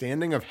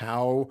understanding of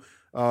how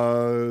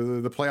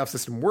the playoff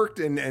system worked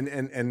and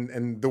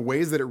the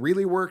ways that it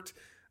really worked.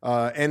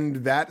 And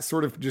that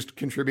sort of just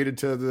contributed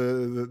to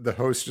the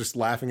host just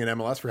laughing at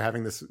MLS for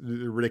having this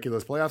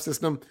ridiculous playoff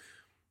system.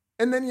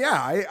 And then,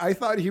 I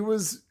thought he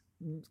was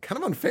kind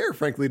of unfair,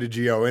 frankly, to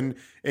Gio, and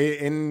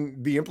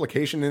in the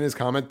implication in his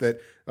comment that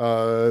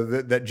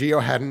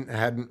Gio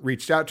hadn't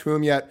reached out to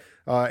him yet,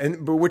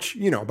 but which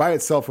by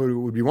itself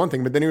would be one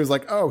thing. But then he was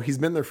like, "Oh, he's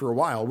been there for a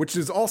while," which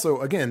is also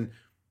again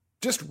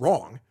just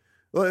wrong.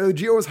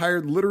 Gio was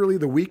hired literally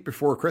the week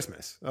before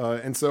Christmas,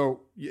 and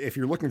so if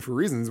you're looking for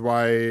reasons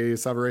why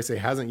Savarese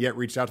hasn't yet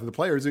reached out to the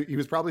players, he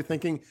was probably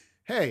thinking,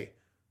 "Hey,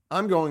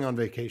 I'm going on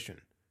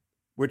vacation,"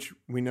 which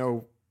we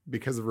know,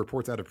 because of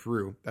reports out of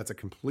Peru, that's a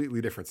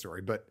completely different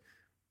story. But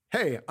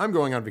hey, I'm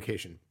going on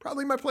vacation.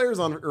 Probably my players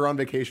are on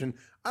vacation.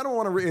 I don't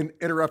want to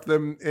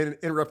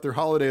interrupt their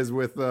holidays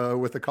with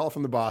a call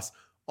from the boss.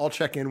 I'll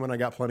check in when I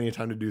got plenty of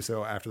time to do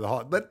so after the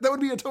holiday. But that would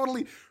be a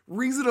totally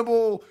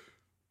reasonable,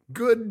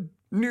 good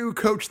new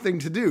coach thing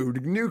to do.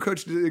 Good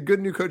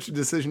new coach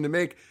decision to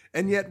make.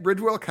 And yet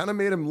Bridwell kind of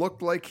made him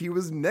look like he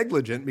was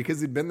negligent because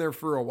he'd been there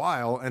for a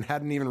while and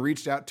hadn't even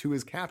reached out to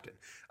his captain.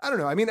 I don't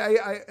know. I mean,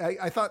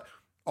 I thought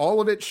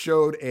all of it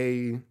showed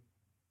a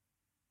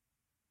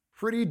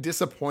pretty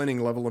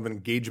disappointing level of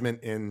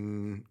engagement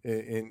in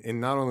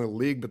not only the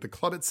league, but the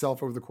club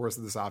itself over the course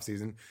of this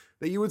offseason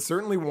that you would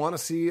certainly want to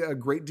see a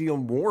great deal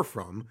more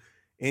from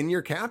in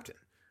your captain.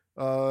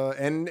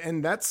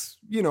 And that's,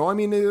 I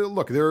mean,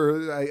 look,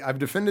 I've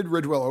defended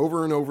Ridgewell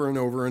over and over and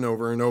over and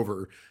over and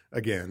over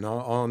again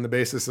on the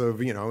basis of,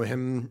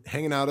 him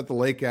hanging out at the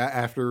lake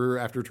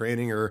after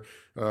training or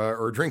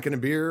drinking a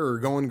beer or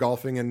going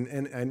golfing.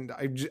 And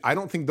I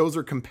don't think those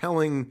are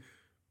compelling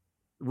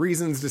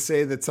reasons to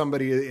say that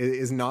somebody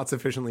is not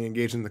sufficiently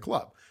engaged in the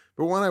club.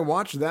 But when I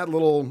watched that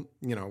little,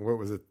 what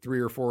was it,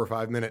 3 or 4 or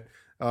 5 minute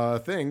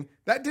thing,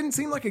 that didn't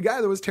seem like a guy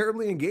that was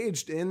terribly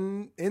engaged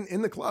in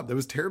the club, that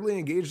was terribly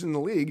engaged in the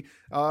league.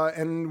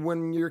 And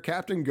when your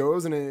captain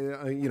goes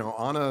and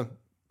on a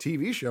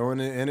TV show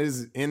and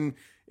is in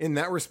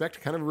that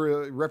respect kind of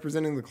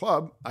representing the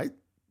club, I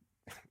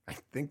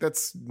think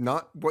that's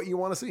not what you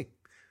want to see.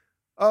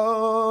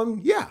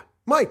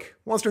 Mike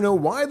wants to know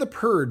why the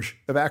purge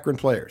of Akron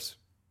players.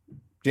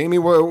 Jamie,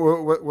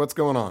 what's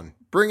going on?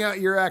 Bring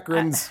out your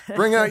Akrons.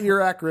 Bring out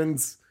your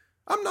Akrons.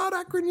 I'm not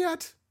Akron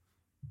yet.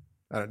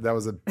 That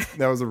was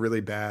a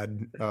really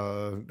bad,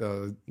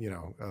 Holy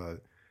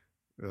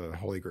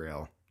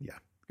Grail. Yeah,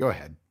 go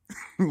ahead.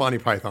 Monty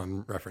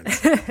Python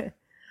reference.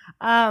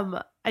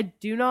 I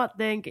do not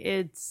think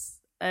it's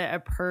a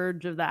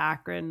purge of the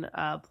Akron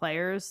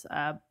players,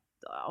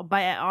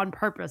 on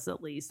purpose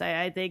at least.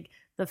 I think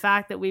the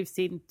fact that we've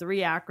seen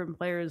 3 Akron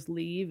players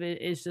leave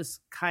is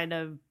just kind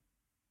of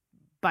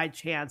by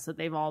chance that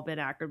they've all been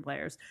Akron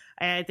players.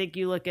 And I think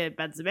you look at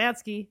Ben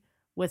Zemansky.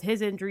 With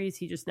his injuries,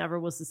 he just never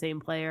was the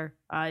same player.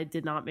 It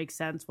did not make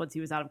sense once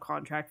he was out of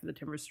contract for the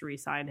Timbers to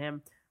re-sign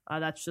him.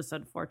 That's just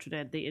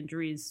unfortunate. The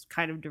injuries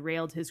kind of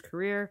derailed his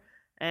career,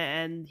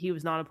 and he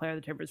was not a player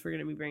the Timbers were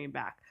going to be bringing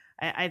back.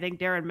 I think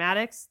Darren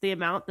Maddox, the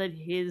amount that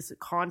his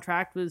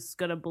contract was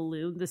going to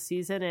balloon this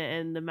season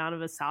and the amount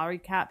of a salary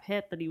cap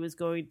hit that he was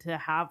going to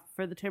have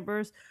for the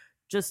Timbers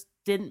just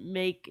didn't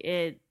make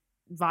it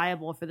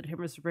viable for the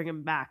Timbers to bring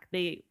him back.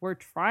 They were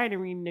trying to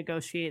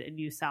renegotiate a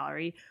new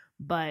salary,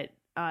 but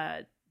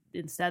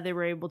instead they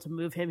were able to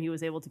move him. He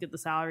was able to get the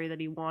salary that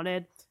he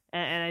wanted,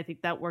 and I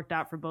think that worked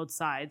out for both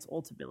sides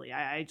ultimately.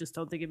 I just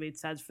don't think it made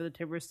sense for the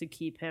Timbers to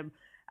keep him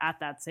at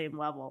that same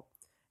level.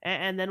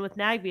 And then with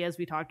Nagbe, as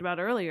we talked about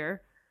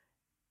earlier,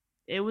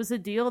 it was a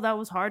deal that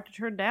was hard to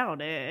turn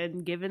down.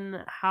 And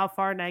given how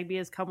far Nagbe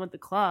has come with the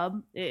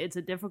club, it's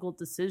a difficult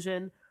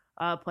decision.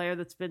 A player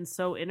that's been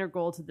so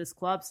integral to this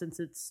club since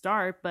its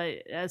start.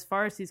 But as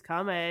far as he's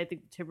come, I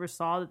think the Timbers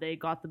saw that they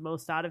got the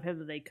most out of him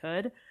that they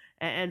could,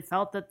 and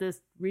felt that the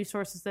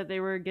resources that they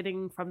were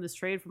getting from this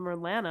trade from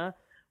Atlanta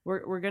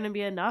were going to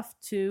be enough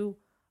to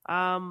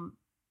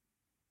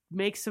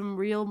make some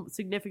real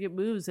significant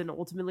moves and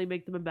ultimately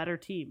make them a better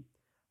team.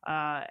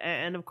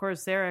 And of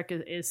course, Zarek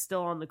is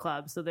still on the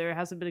club, so there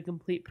hasn't been a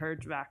complete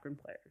purge of Akron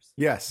players.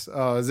 Yes,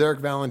 Zarek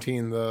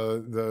Valentin,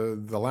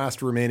 the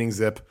last remaining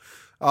Zip.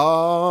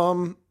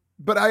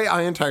 But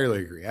I entirely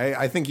agree.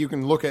 I think you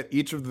can look at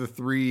each of the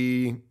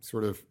three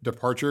sort of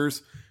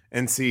departures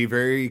and see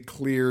very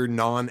clear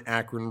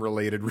non-Akron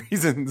related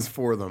reasons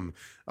for them.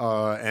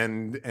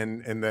 And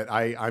that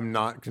I'm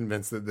not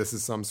convinced that this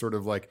is some sort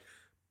of like,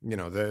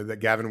 that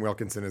Gavin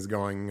Wilkinson is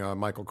going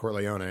Michael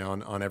Corleone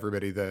on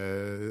everybody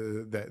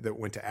that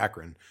went to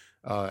Akron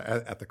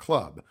at the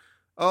club.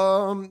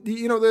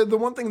 The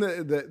one thing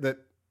that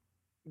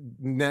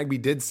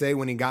Nagbe did say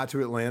when he got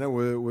to Atlanta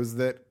was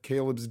that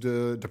Caleb's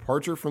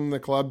departure from the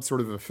club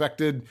sort of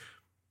affected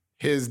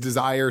his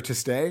desire to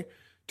stay,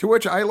 to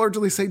which I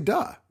largely say,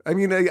 duh. I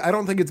mean, I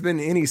don't think it's been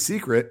any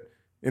secret.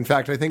 In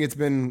fact, I think it's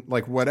been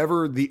like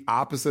whatever the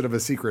opposite of a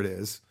secret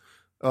is,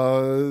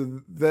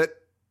 that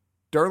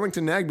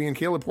Darlington Nagbe and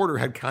Caleb Porter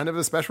had kind of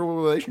a special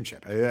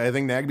relationship. I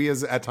think Nagbe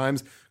has at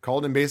times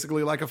called him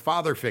basically like a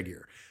father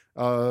figure.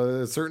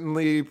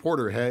 Certainly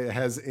Porter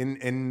has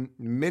in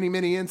many,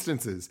 many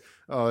instances,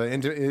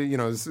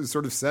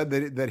 sort of said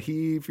that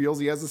he feels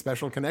he has a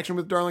special connection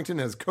with Darlington,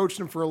 has coached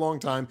him for a long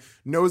time,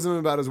 knows him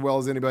about as well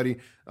as anybody,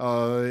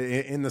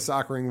 in the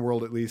soccering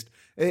world, at least.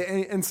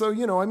 And so,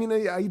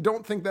 I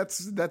don't think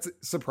that's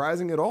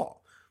surprising at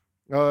all.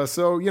 I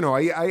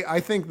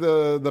think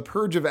the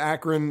purge of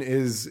Akron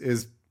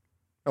is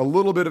a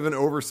little bit of an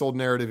oversold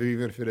narrative,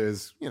 even if it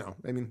is,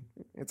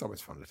 it's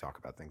always fun to talk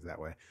about things that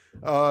way.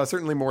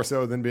 Certainly more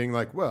so than being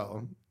like,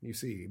 well, you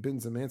see, Ben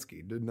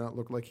Zemanski did not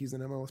look like he's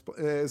an MLS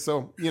player.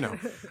 So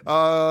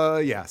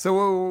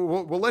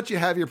we'll let you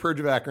have your purge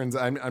of Akrons.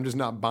 I'm just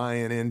not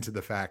buying into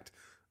the fact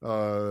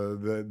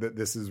that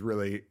this is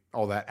really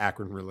all that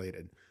Akron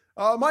related.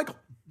 Michael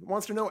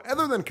wants to know,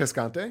 other than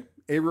Cascante,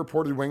 a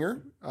reported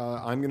winger,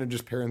 I'm going to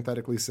just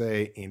parenthetically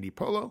say Andy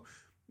Polo,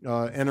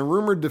 and a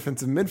rumored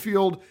defensive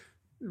midfield.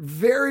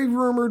 Very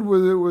rumored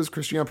was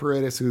Christian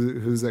Paredes,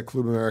 who's at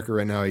Club America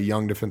right now, a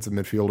young defensive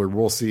midfielder.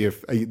 We'll see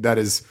if that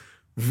is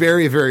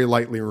very, very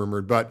lightly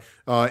rumored, but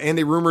and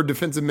a rumored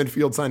defensive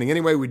midfield signing.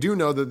 Anyway, we do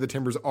know that the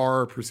Timbers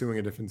are pursuing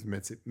a defensive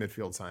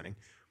midfield signing.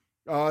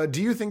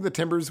 Do you think the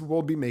Timbers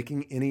will be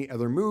making any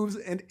other moves?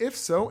 And if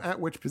so, at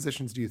which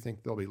positions do you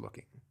think they'll be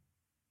looking?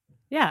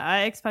 Yeah,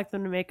 I expect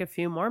them to make a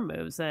few more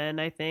moves.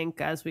 And I think,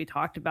 as we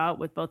talked about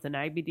with both the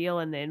Nagbe deal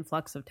and the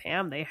influx of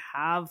Tam, they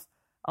have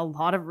a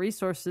lot of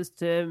resources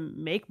to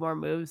make more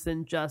moves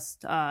than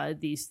just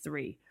these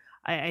three.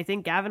 I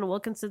think Gavin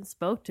Wilkinson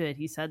spoke to it.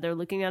 He said they're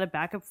looking at a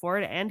backup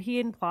forward, and he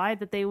implied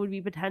that they would be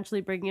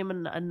potentially bringing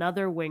him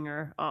another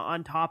winger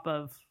on top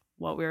of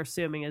what we're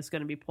assuming is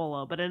going to be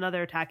Polo, but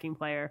another attacking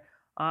player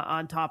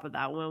on top of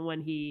that when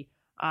he,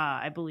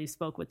 I believe,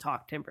 spoke with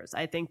Talk Timbers.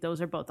 I think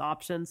those are both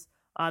options.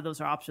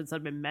 Those are options that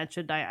have been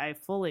mentioned. I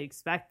fully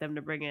expect them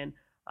to bring in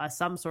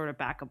some sort of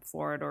backup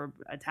forward or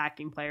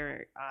attacking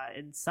player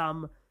in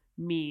some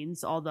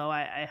means, although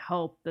I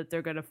hope that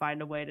they're going to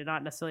find a way to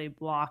not necessarily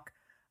block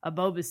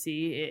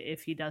Abobasi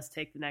if he does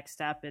take the next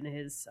step in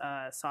his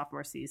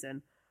sophomore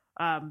season.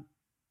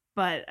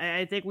 But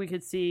I think we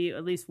could see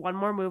at least one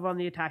more move on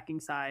the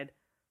attacking side.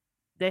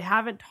 They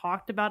haven't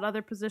talked about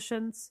other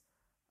positions,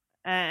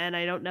 and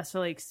I don't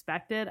necessarily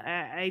expect it.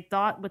 I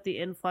thought with the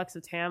influx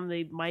of Tam,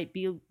 they might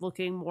be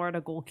looking more at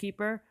a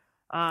goalkeeper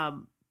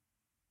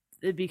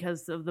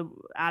because of the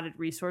added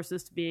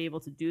resources to be able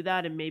to do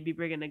that, and maybe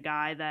bring in a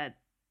guy that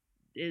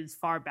is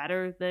far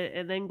better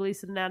than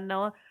Gleason and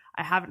Adanella.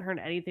 I haven't heard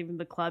anything from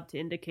the club to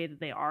indicate that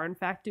they are in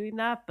fact doing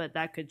that, but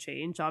that could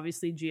change.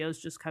 Obviously, Gio's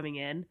just coming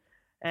in,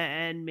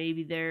 and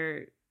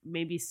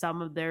maybe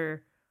some of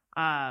their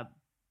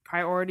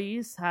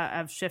priorities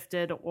have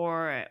shifted,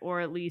 or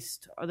at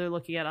least they're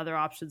looking at other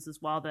options as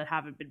well that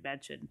haven't been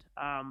mentioned.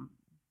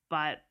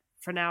 But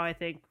for now, I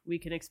think we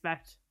can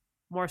expect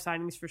more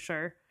signings for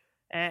sure.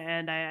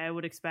 and I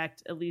would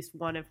expect at least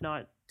one, if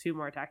not two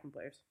more attacking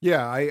players.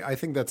 Yeah, I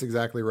think that's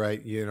exactly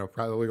right.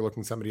 Probably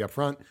looking somebody up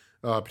front,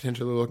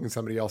 potentially looking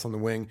somebody else on the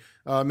wing.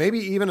 Maybe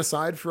even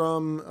aside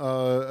from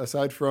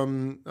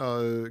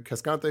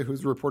Cascante,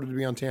 who's reported to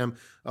be on TAM,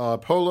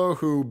 Polo,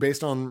 who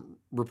based on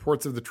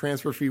reports of the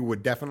transfer fee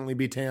would definitely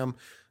be TAM.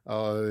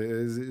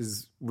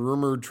 His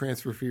rumored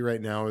transfer fee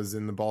right now is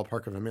in the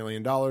ballpark of $1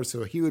 million,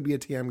 so he would be a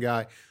TM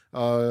guy.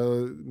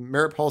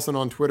 Merritt Paulson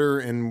on Twitter,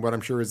 and what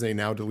I'm sure is a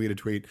now deleted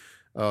tweet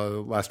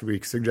last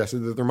week, suggested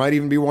that there might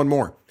even be one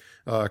more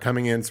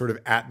coming in sort of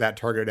at that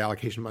targeted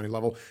allocation money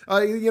level.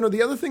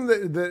 The other thing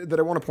that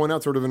I want to point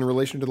out sort of in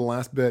relation to the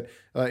last bit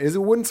is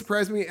it wouldn't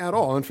surprise me at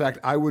all. In fact,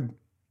 I would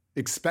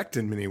expect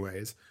in many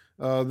ways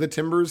the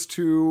Timbers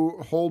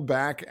to hold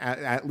back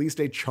at least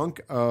a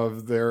chunk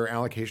of their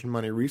allocation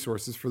money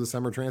resources for the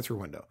summer transfer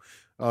window.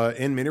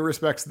 In many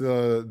respects,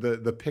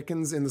 the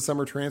pickings in the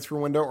summer transfer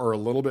window are a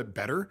little bit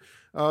better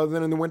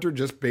than in the winter,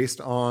 just based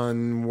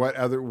on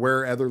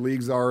where other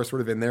leagues are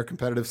sort of in their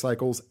competitive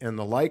cycles and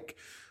the like.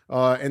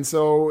 And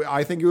so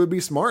I think it would be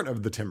smart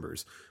of the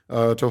Timbers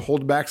to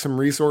hold back some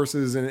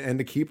resources and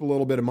to keep a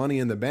little bit of money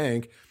in the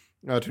bank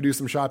to do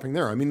some shopping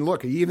there. I mean,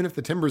 look, even if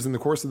the Timbers in the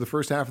course of the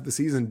first half of the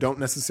season don't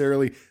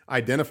necessarily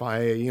identify,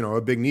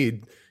 a big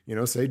need,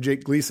 say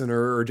Jake Gleason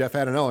or Jeff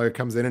Adinella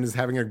comes in and is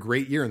having a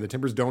great year and the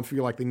Timbers don't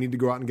feel like they need to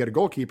go out and get a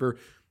goalkeeper,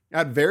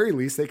 at very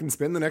least, they can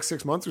spend the next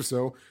 6 months or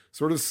so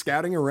sort of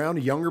scouting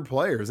around younger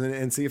players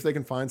and see if they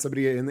can find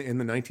somebody in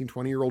the 19,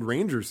 20-year-old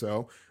range or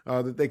so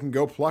that they can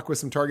go pluck with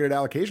some targeted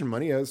allocation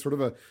money as sort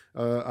of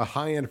a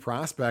high-end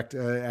prospect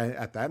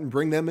at that and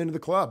bring them into the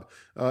club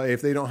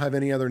if they don't have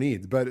any other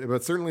needs.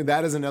 But certainly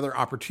that is another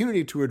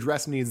opportunity to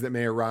address needs that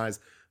may arise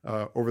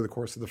over the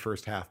course of the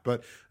first half.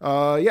 But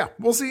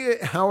we'll see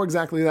how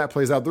exactly that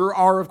plays out. There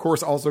are, of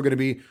course, also going to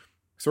be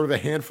sort of a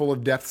handful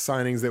of depth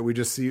signings that we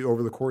just see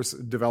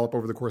develop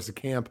over the course of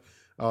camp.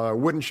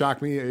 Wouldn't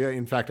shock me.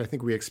 In fact, I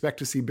think we expect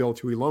to see Bill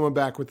Tuiloma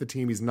back with the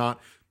team. He's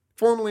not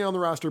formally on the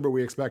roster, but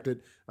we expect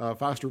it.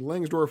 Foster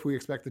Langsdorff, we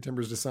expect the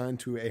Timbers to sign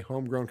to a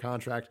homegrown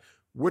contract.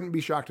 Wouldn't be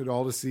shocked at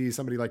all to see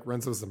somebody like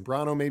Renzo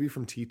Zambrano, maybe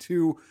from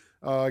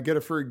T2,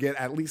 get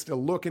at least a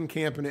look in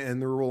camp,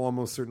 and there will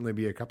almost certainly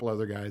be a couple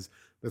other guys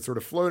that sort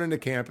of float into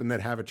camp and that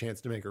have a chance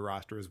to make a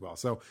roster as well.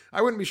 So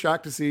I wouldn't be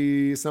shocked to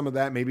see some of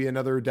that, maybe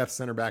another depth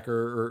center back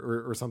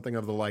or something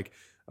of the like.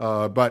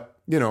 But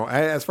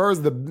as far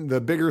as the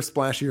bigger,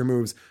 splashier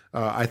moves,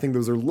 I think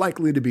those are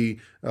likely to be,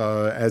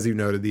 as you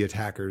noted, the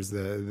attackers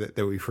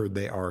that we've heard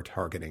they are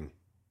targeting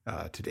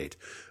to date.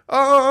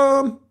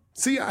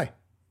 CI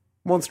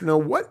wants to know,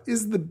 what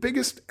is the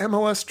biggest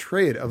MLS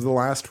trade of the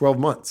last 12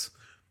 months?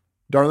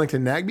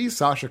 Darlington Nagbe,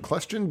 Sasha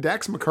Kljestan,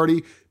 Dax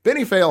McCarty,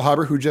 Benny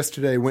Feilhaber, who just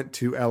today went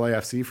to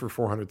LAFC for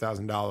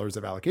 $400,000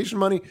 of allocation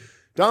money,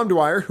 Dom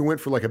Dwyer, who went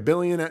for like $1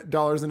 billion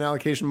in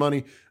allocation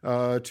money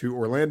to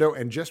Orlando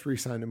and just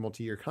re-signed a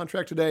multi-year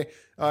contract today,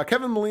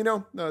 Kevin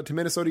Molino to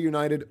Minnesota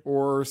United,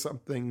 or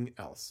something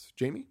else.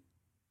 Jamie?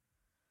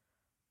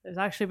 There's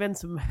actually been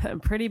some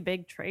pretty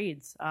big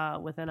trades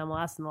within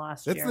MLS in the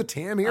last year. It's the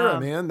TAM era,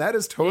 man. That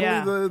is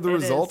totally the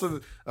result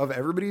of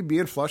everybody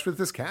being flush with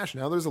this cash.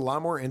 Now there's a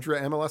lot more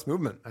intra-MLS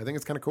movement. I think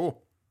it's kind of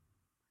cool.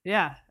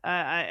 Yeah,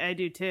 I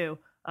do too.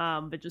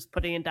 But just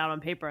putting it down on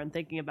paper and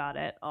thinking about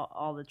it,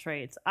 all the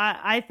trades.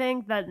 I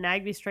think that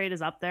Nagbe's trade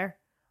is up there.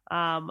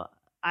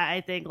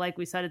 I think, like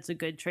we said, it's a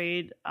good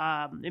trade.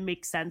 It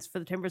makes sense for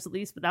the Timbers at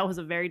least, but that was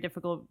a very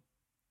difficult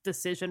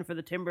decision for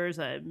the Timbers,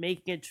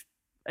 making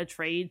a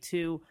trade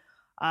to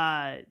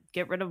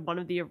get rid of one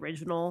of the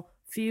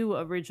few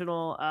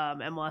original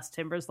MLS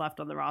Timbers left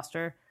on the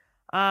roster.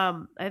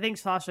 I think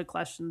Sasha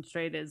Kljestan's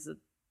trade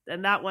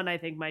and that one I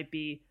think might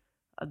be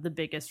the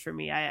biggest for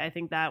me. I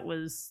think that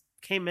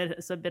came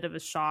as a bit of a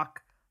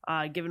shock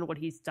given what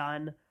he's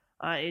done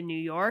in New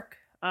York.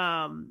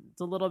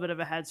 It's a little bit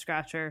of a head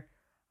scratcher.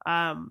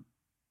 I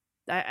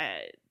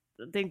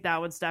think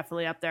that one's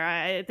definitely up there.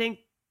 I think,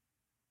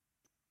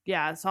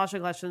 yeah, Sasha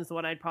Kljestan is the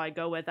one I'd probably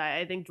go with.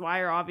 I think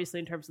Dwyer, obviously,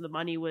 in terms of the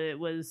money,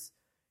 was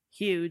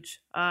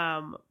huge.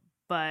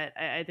 But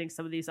I think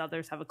some of these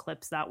others have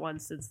eclipsed that one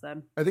since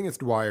then. I think it's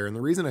Dwyer. And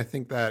the reason I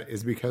think that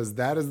is because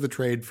that is the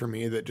trade for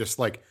me that just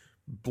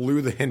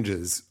blew the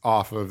hinges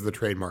off of the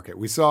trade market.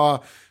 We saw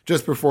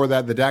just before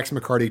that the Dax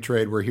McCarty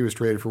trade where he was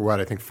traded for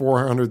I think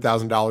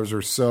 $400,000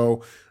 or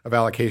so of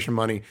allocation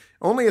money.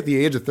 Only at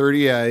the age of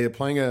 30,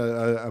 playing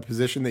a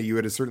position that you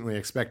would certainly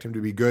expect him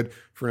to be good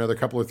for another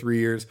couple of 3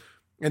 years.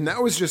 And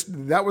that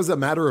was a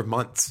matter of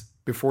months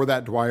before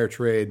that Dwyer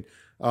trade.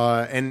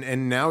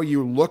 And now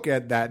you look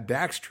at that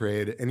Dax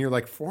trade and you're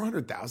like,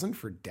 $400,000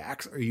 for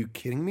Dax? Are you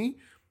kidding me?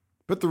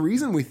 But the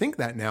reason we think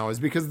that now is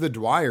because the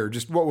Dwyer,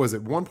 just what was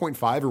it, 1.5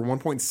 or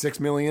 1.6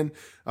 million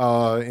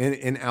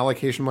in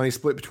allocation money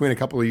split between a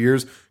couple of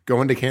years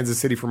going to Kansas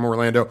City from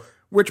Orlando,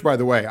 which, by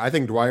the way, I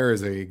think Dwyer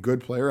is a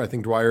good player. I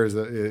think Dwyer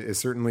is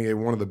certainly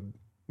one of the,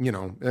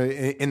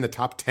 in the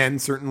top 10,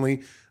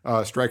 certainly,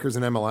 strikers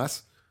in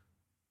MLS.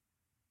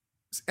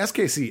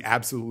 SKC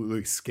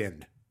absolutely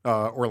skinned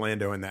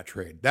Orlando in that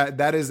trade.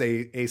 That is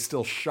a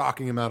still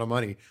shocking amount of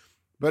money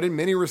But in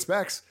many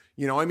respects,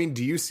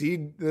 do you see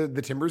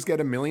the Timbers get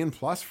 $1 million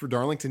plus for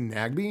Darlington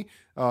Nagbe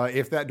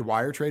if that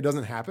Dwyer trade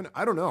doesn't happen?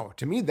 I don't know.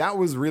 To me, that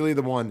was really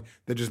the one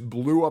that just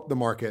blew up the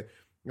market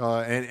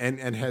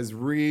and has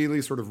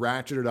really sort of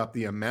ratcheted up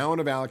the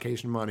amount of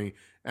allocation money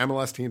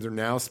MLS teams are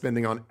now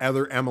spending on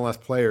other MLS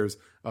players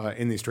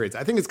in these trades.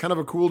 I think it's kind of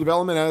a cool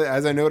development.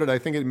 As I noted, I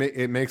think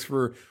it makes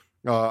for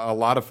a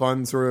lot of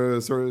fun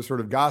sort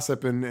of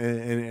gossip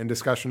and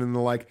discussion and the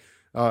like.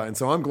 And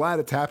so I'm glad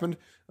it's happened.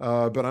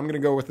 But I'm going to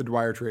go with the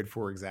Dwyer trade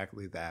for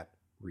exactly that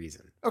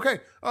reason. Okay,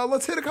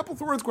 let's hit a couple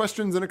Thorns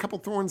questions and a couple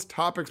Thorns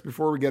topics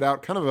before we get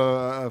out. Kind of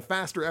a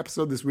faster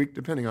episode this week,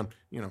 depending on,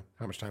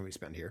 how much time we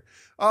spend here.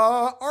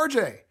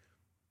 RJ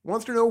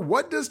wants to know,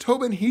 what does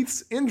Tobin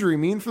Heath's injury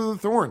mean for the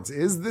Thorns?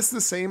 Is this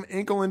the same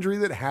ankle injury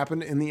that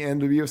happened in the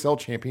NWSL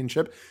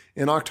Championship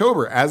in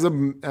October? As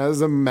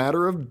a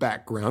matter of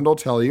background, I'll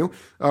tell you,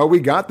 we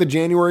got the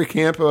January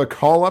camp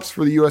call-ups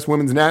for the U.S.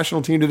 women's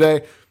national team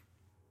today.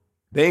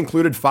 They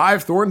included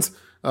 5 Thorns,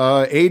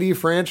 A.D.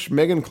 French,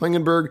 Megan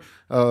Klingenberg,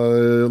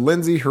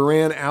 Lindsay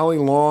Horan, Allie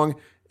Long,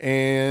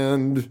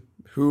 and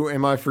who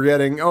am I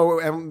forgetting?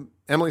 Oh,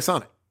 Emily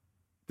Sonnet.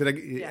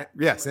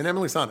 Yes, and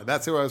Emily Sonnet.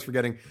 That's who I was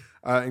forgetting.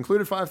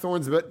 Included 5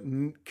 Thorns, but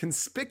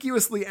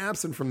conspicuously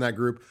absent from that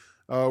group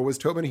was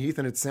Tobin Heath,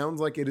 and it sounds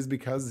like it is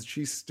because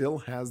she still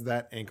has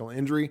that ankle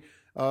injury.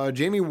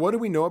 Jamie, what do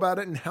we know about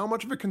it, and how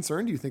much of a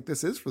concern do you think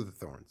this is for the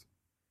Thorns?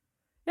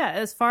 Yeah,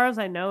 as far as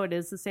I know, it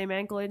is the same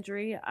ankle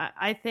injury.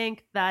 I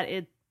think that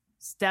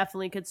it's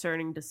definitely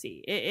concerning to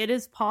see. It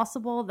is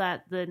possible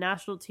that the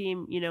national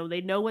team,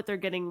 they know what they're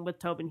getting with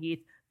Tobin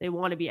Heath. They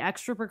want to be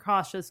extra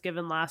precautious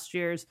given last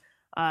year's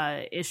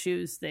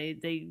issues.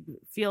 They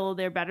feel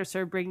they're better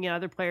served bringing in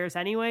other players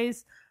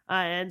anyways.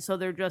 And so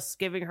they're just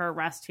giving her a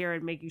rest here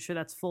and making sure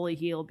that's fully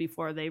healed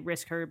before they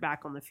risk her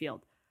back on the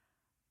field.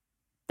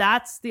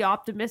 That's the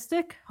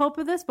optimistic hope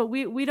of this, but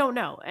we don't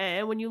know.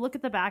 And when you look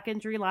at the back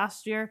injury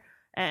last year,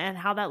 and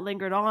how that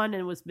lingered on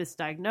and was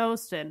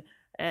misdiagnosed, and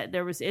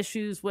there was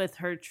issues with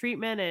her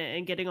treatment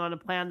and getting on a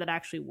plan that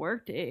actually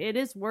worked, it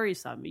is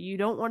worrisome. You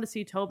don't want to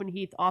see Tobin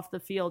Heath off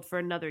the field for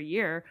another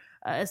year,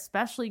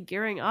 especially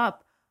gearing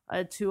up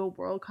to a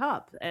World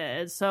Cup.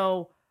 And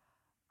so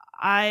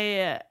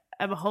I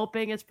am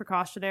hoping it's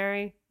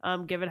precautionary,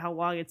 given how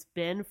long it's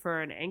been for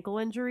an ankle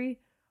injury.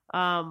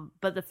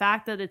 But the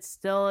fact that it's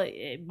still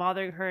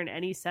bothering her in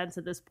any sense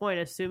at this point,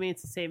 assuming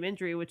it's the same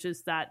injury, which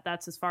is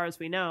that's as far as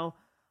we know,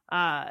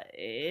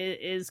 it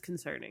is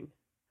concerning.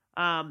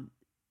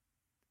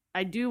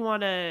 I do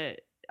want to,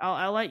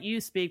 I'll let you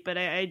speak, but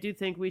I do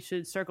think we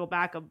should circle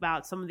back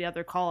about some of the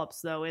other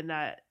call-ups though in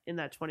that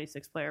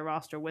 26 player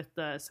roster with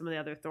some of the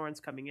other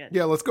Thorns coming in.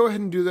 Yeah, let's go ahead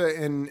and do that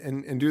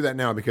and do that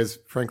now, because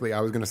frankly,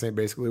 I was going to say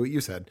basically what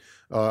you said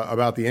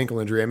about the ankle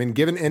injury. I mean,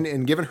 given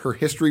her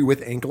history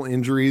with ankle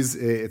injuries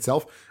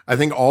itself, I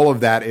think all of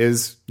that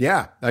is,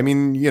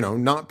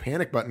 not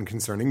panic button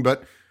concerning,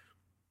 but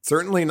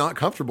certainly not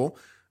comfortable.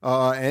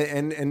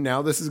 And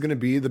now this is going to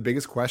be the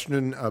biggest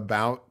question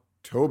about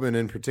Tobin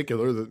in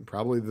particular,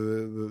 probably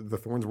the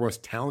Thorns'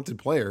 most talented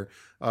player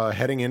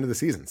heading into the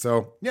season.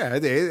 So yeah,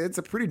 it's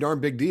a pretty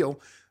darn big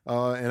deal.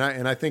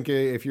 And I think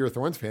if you're a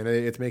Thorns fan,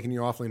 it's making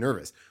you awfully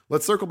nervous.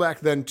 Let's circle back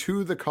then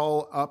to the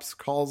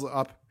calls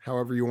up,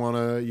 however you want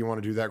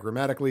to do that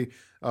grammatically,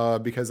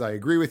 because I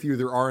agree with you.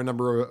 There are a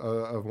number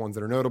of ones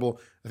that are notable.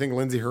 I think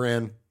Lindsay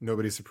Horan,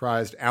 nobody's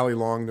surprised. Allie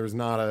Long, there's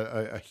not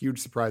a huge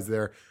surprise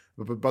there.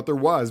 But there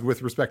was,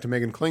 with respect to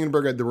Megan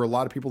Klingenberg, there were a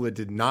lot of people that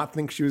did not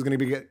think she was going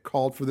to get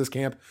called for this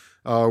camp.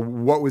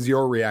 What was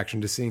your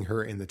reaction to seeing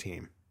her in the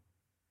team?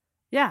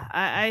 Yeah,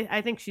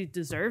 I think she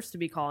deserves to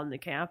be called in the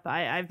camp.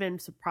 I've been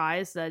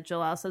surprised that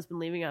Jill Ellis has been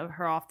leaving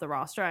her off the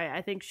roster.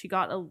 I think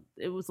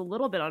it was a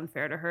little bit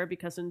unfair to her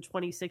because in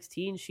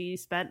 2016, she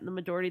spent the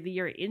majority of the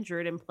year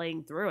injured and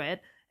playing through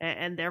it,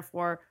 and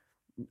therefore,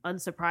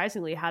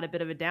 unsurprisingly, had a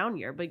bit of a down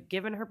year. But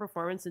given her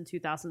performance in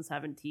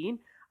 2017,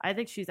 I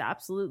think she's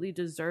absolutely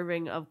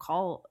deserving of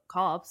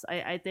call-ups.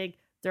 I think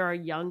there are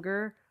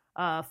younger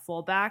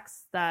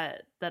fullbacks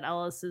that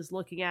Ellis is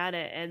looking at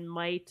and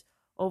might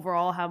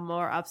overall have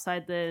more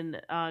upside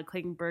than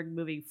Klingenberg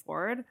moving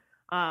forward.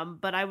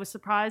 But I was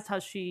surprised how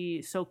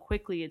she so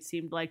quickly, it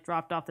seemed like,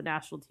 dropped off the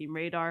national team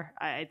radar.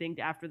 I think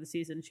after the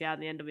season she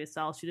had in the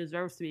NWSL, she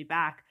deserves to be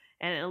back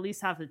and at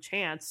least have the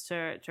chance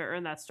to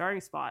earn that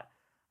starting spot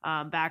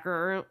back,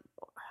 or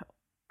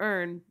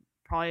earn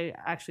probably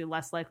actually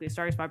less likely a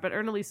starting spot, but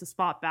earn at least a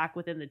spot back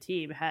within the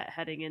team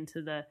heading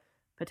into the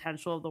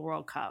potential of the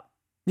World Cup.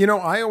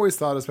 I always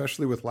thought,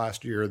 especially with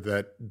last year,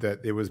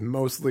 that it was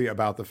mostly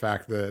about the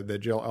fact that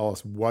Jill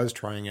Ellis was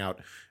trying out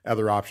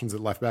other options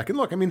at left back. And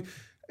look, I mean,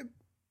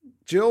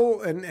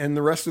 Jill and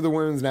the rest of the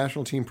women's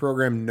national team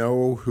program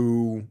know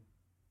who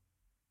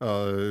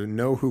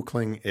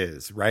Kling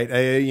is, right?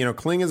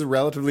 Kling is a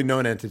relatively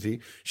known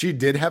entity. She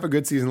did have a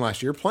good season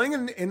last year,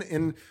 playing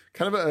in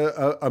kind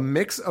of a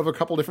mix of a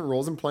couple different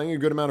roles and playing a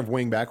good amount of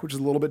wing back, which is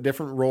a little bit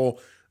different role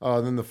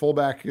than the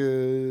fullback,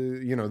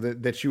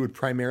 that she would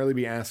primarily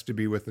be asked to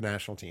be with the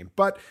national team.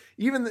 But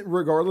even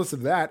regardless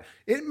of that,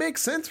 it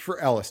makes sense for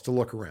Ellis to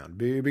look around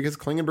because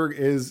Klingenberg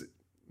is,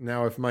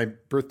 now if my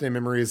birthday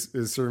memory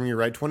is serving me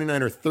right,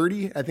 29 or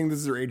 30. I think this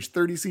is her age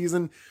 30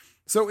 season.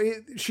 So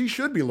she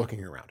should be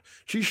looking around.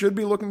 She should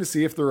be looking to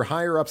see if there are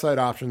higher upside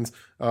options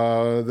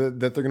that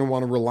they're going to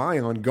want to rely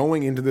on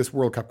going into this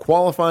World Cup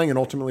qualifying and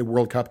ultimately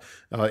World Cup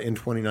in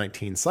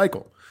 2019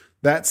 cycle.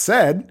 That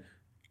said,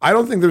 I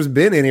don't think there's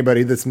been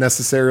anybody that's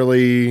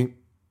necessarily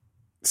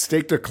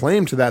staked a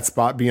claim to that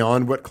spot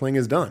beyond what Kling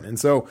has done. And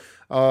so,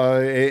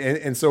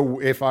 so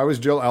if I was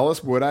Jill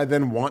Ellis, would I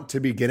then want to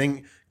be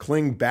getting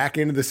Kling back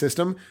into the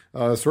system,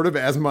 sort of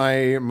as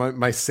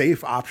my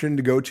safe option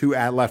to go to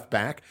at left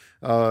back,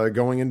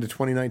 going into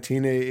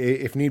 2019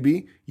 if need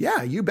be?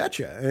 Yeah, you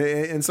betcha.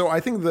 And so I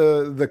think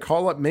the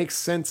call up makes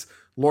sense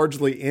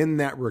largely in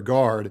that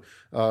regard,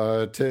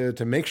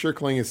 to make sure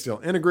Kling is still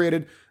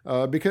integrated,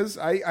 because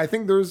I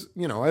think there's,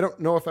 I don't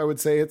know if I would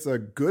say it's a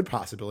good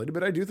possibility,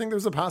 but I do think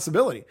there's a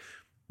possibility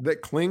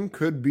that Kling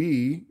could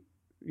be,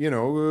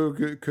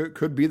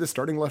 could be the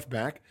starting left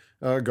back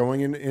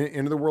going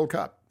into the World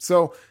Cup.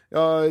 So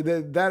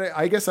that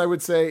I guess I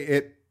would say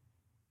it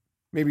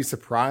maybe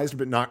surprised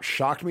but not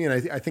shocked me,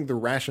 and I think the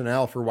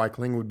rationale for why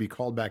Kling would be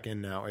called back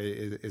in now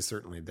is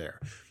certainly there.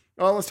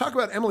 Let's talk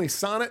about Emily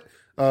Sonnet.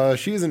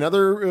 She's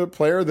another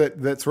player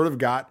that sort of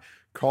got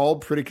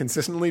called pretty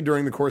consistently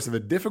during the course of a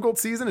difficult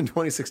season in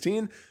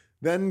 2016,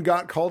 then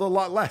got called a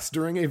lot less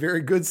during a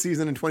very good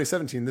season in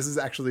 2017. This is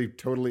actually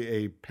totally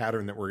a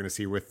pattern that we're going to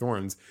see with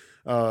Thorns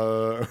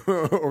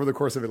over the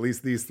course of at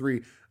least these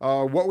three.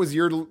 What was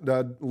your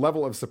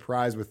level of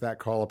surprise with that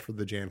call up for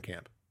the Jan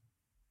camp?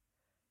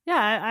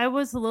 Yeah, I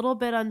was a little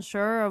bit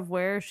unsure of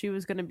where she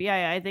was going to be.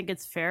 I think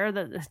it's fair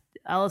that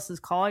Ellis is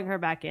calling her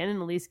back in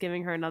and at least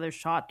giving her another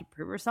shot to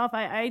prove herself.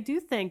 I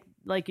do think,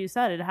 like you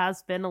said, it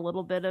has been a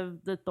little bit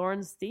of the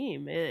Thorns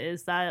theme,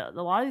 is that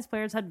a lot of these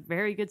players had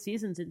very good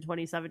seasons in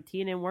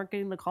 2017 and weren't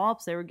getting the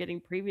call-ups they were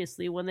getting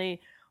previously when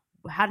they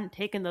hadn't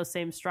taken those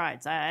same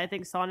strides. I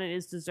think Sonnet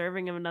is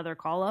deserving of another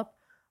call-up,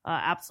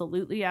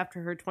 absolutely,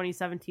 after her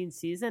 2017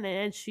 season.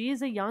 And she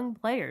is a young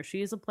player.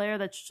 She is a player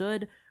that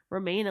should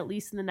remain at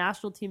least in the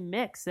national team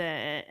mix,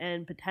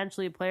 and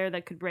potentially a player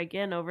that could break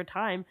in over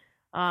time,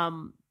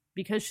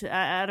 because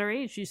at her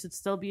age, she should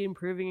still be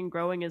improving and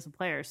growing as a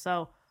player.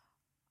 So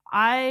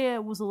I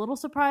was a little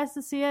surprised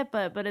to see it,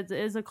 but it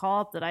is a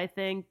call-up that I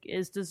think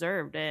is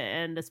deserved.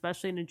 And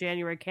especially in a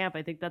January camp,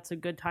 I think that's a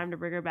good time to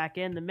bring her back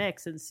in the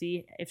mix and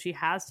see if she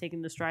has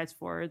taken the strides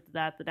forward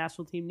that the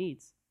national team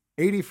needs.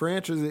 Adi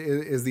Franch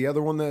is the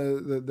other one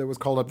that was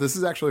called up. This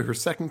is actually her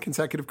second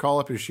consecutive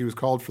call-up, as she was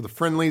called for the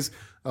friendlies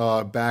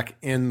back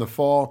in the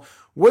fall.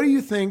 What do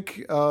you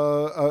think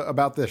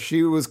about this?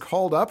 She was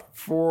called up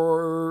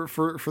for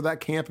that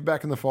camp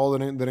back in the fall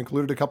that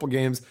included a couple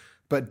games,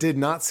 but did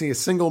not see a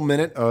single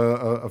minute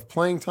of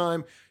playing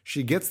time.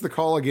 She gets the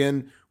call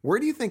again. Where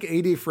do you think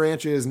Adi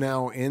Franch is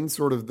now in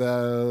sort of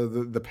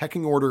the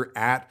pecking order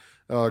at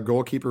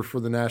goalkeeper for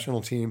the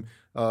national team?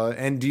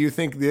 And do you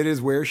think that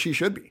is where she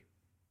should be?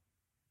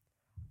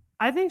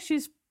 I think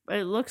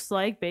it looks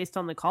like, based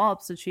on the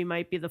call-ups, that she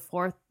might be the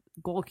fourth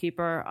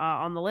goalkeeper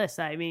on the list.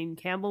 I mean,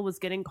 Campbell was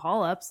getting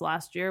call-ups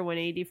last year when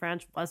Adi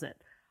Franch wasn't.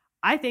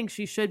 I think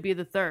she should be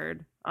the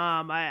third.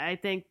 I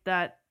think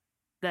that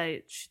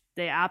they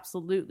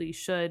absolutely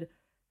should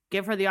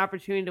give her the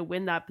opportunity to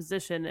win that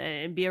position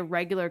and be a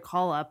regular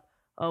call-up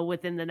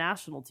within the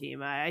national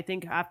team. I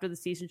think after the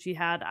season she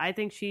had, I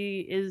think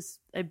she is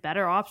a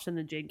better option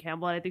than Jade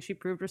Campbell, and I think she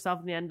proved herself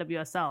in the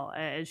NWSL,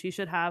 and she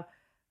should have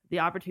the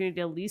opportunity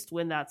to at least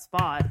win that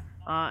spot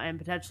and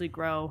potentially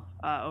grow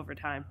over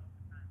time.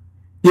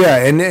 Yeah,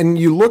 and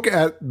you look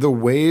at the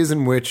ways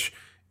in which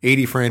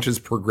Adi Franch has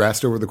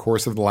progressed over the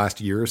course of the last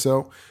year or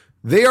so,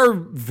 they are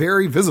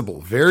very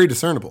visible, very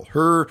discernible.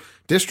 Her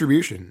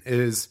distribution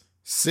is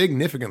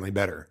significantly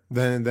better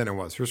than it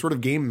was. Her sort of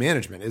game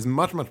management is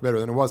much, much better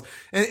than it was.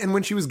 And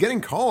when she was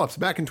getting call-ups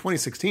back in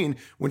 2016,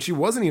 when she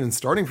wasn't even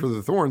starting for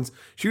the Thorns,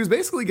 she was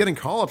basically getting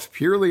call-ups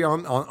purely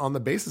on the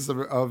basis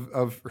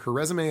of her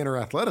resume and her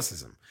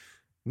athleticism.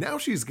 Now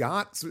she's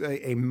got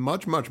a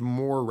much, much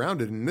more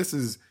rounded, and this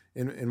is,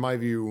 in my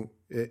view,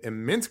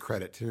 immense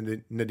credit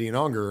to Nadine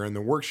Onger and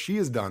the work she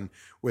has done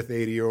with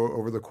Adi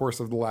over the course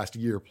of the last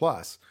year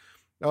plus.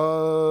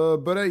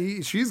 But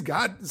she's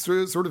got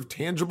sort of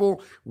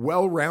tangible,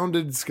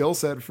 well-rounded skill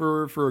set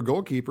for a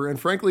goalkeeper. And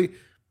frankly,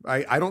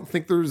 I don't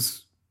think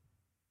there's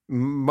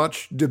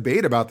much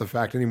debate about the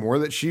fact anymore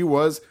that she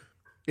was,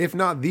 if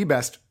not the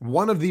best,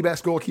 one of the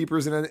best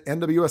goalkeepers in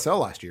NWSL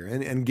last year.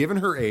 And given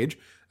her age,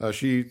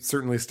 she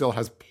certainly still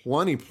has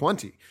plenty of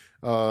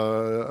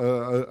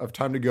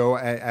time to go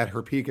at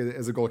her peak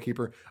as a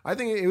goalkeeper. I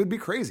think it would be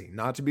crazy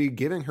not to be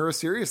giving her a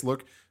serious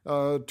look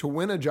to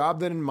win a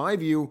job that, in my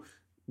view,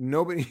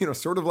 nobody,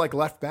 sort of like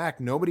left back,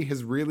 nobody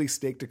has really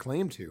staked a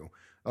claim to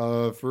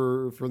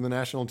for the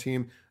national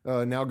team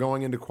now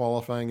going into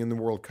qualifying in the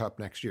World Cup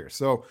next year.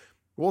 So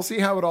we'll see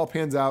how it all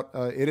pans out.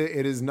 It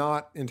is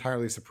not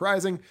entirely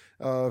surprising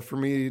for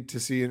me to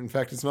see. In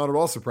fact, it's not at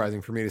all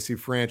surprising for me to see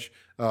Franch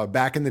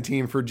back in the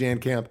team for Jan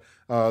Camp.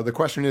 The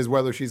question is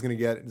whether she's going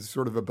to get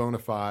sort of a bona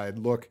fide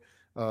look,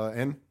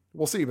 and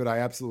we'll see, but I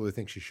absolutely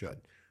think she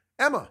should.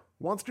 Emma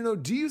wants to know,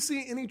 do you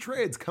see any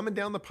trades coming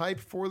down the pipe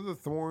for the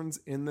Thorns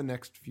in the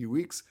next few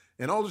weeks?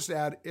 And I'll just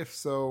add, if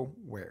so,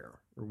 where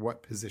or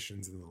what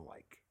positions and the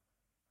like.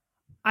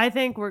 I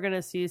think we're going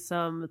to see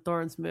some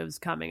Thorns moves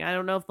coming. I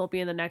don't know if they'll be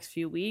in the next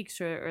few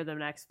weeks or the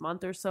next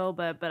month or so,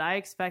 but I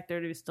expect there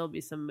to still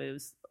be some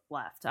moves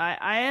left.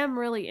 I am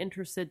really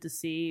interested to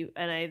see,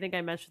 and I think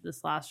I mentioned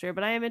this last year,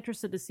 but I am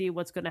interested to see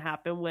what's going to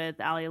happen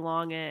with Ali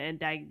Long and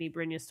Dagny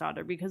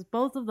Brynjestadter, because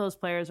both of those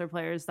players are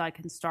players that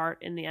can start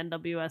in the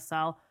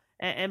NWSL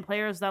and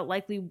players that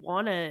likely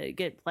want to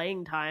get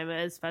playing time,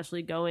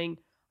 especially going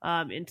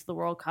into the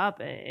World Cup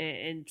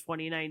in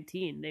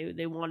 2019.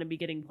 They want to be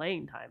getting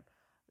playing time.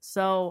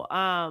 So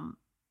I'm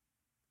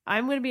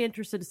going to be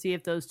interested to see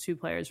if those two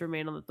players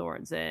remain on the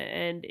Thorns,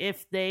 and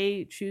if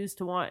they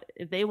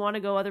if they want to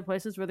go other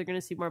places where they're going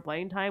to see more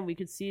playing time, we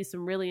could see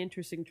some really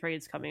interesting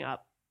trades coming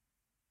up.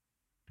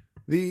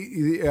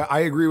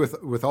 I agree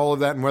with all of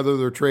that, and whether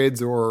they're trades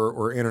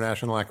or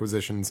international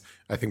acquisitions,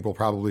 I think we'll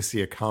probably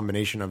see a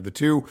combination of the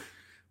two.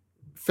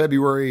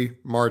 February,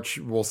 March,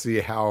 we'll see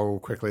how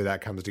quickly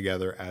that comes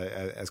together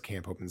as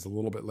camp opens a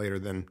little bit later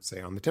than,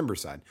 say, on the Timber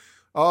side.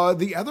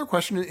 The other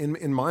question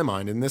in my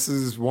mind, and this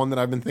is one that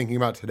I've been thinking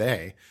about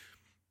today,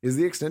 is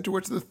the extent to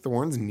which the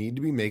Thorns need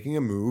to be making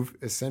a move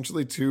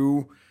essentially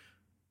to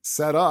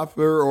set up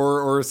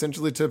or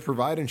essentially to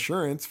provide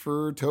insurance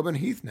for Tobin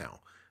Heath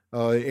now.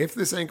 If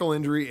this ankle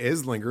injury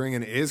is lingering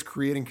and is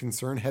creating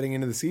concern heading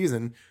into the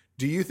season,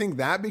 do you think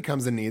that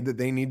becomes a need that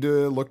they need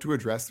to look to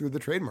address through the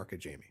trade market,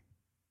 Jamie?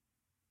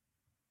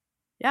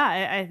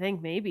 Yeah, I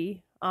think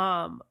maybe.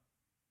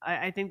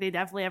 I think they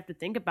definitely have to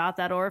think about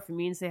that, or if it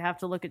means they have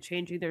to look at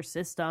changing their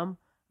system.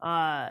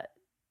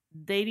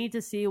 They need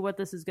to see what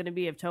this is going to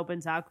be if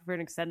Tobin's out for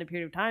an extended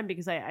period of time,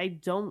 because I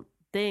don't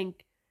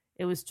think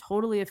it was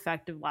totally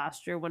effective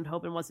last year when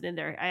Tobin wasn't in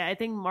there. I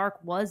think Mark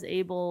was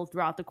able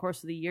throughout the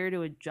course of the year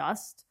to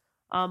adjust,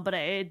 but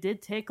it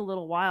did take a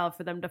little while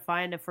for them to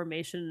find a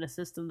formation and a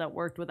system that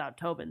worked without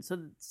Tobin.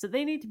 So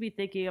they need to be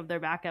thinking of their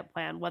backup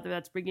plan, whether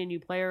that's bringing a new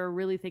player or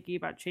really thinking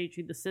about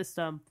changing the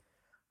system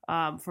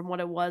from what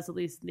it was, at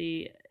least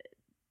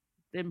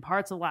in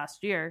parts of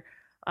last year,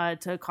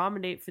 to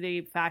accommodate for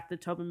the fact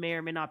that Tobin may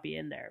or may not be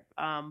in there.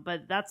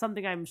 But that's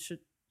something I'm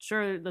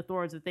sure the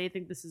Thorns, if they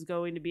think this is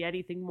going to be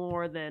anything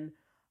more than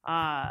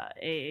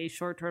a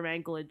short-term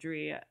ankle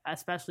injury,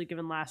 especially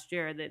given last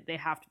year, that they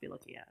have to be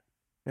looking at.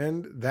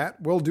 And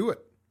that will do it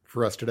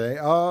for us today.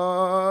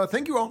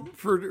 Thank you all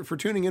for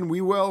tuning in.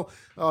 We will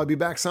be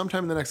back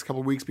sometime in the next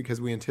couple of weeks,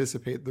 because we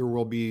anticipate there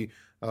will be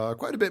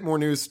quite a bit more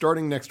news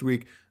starting next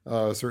week,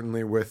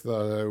 certainly with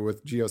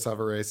Gio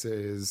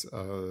Savarese's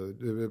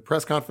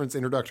press conference,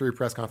 introductory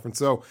press conference.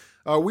 So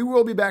we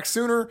will be back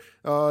sooner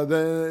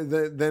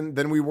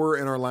than we were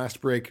in our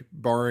last break,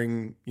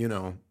 barring,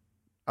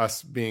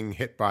 us being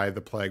hit by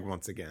the plague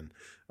once again.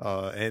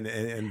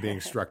 And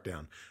being struck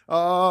down.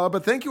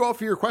 But thank you all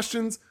for your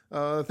questions.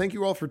 Thank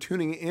you all for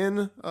tuning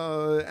in,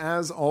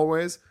 as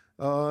always.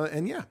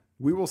 And yeah,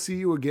 we will see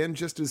you again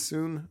just as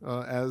soon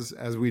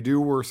as we do.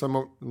 We're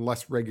somewhat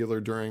less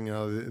regular during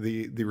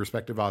the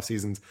respective off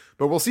seasons,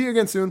 but we'll see you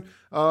again soon.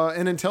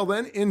 And until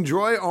then,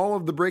 enjoy all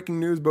of the breaking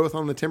news, both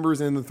on the Timbers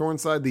and the Thorn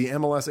side, the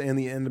MLS and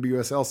the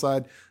NWSL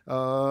side.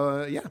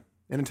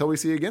 And until we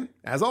see you again,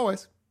 as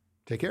always,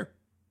 take care.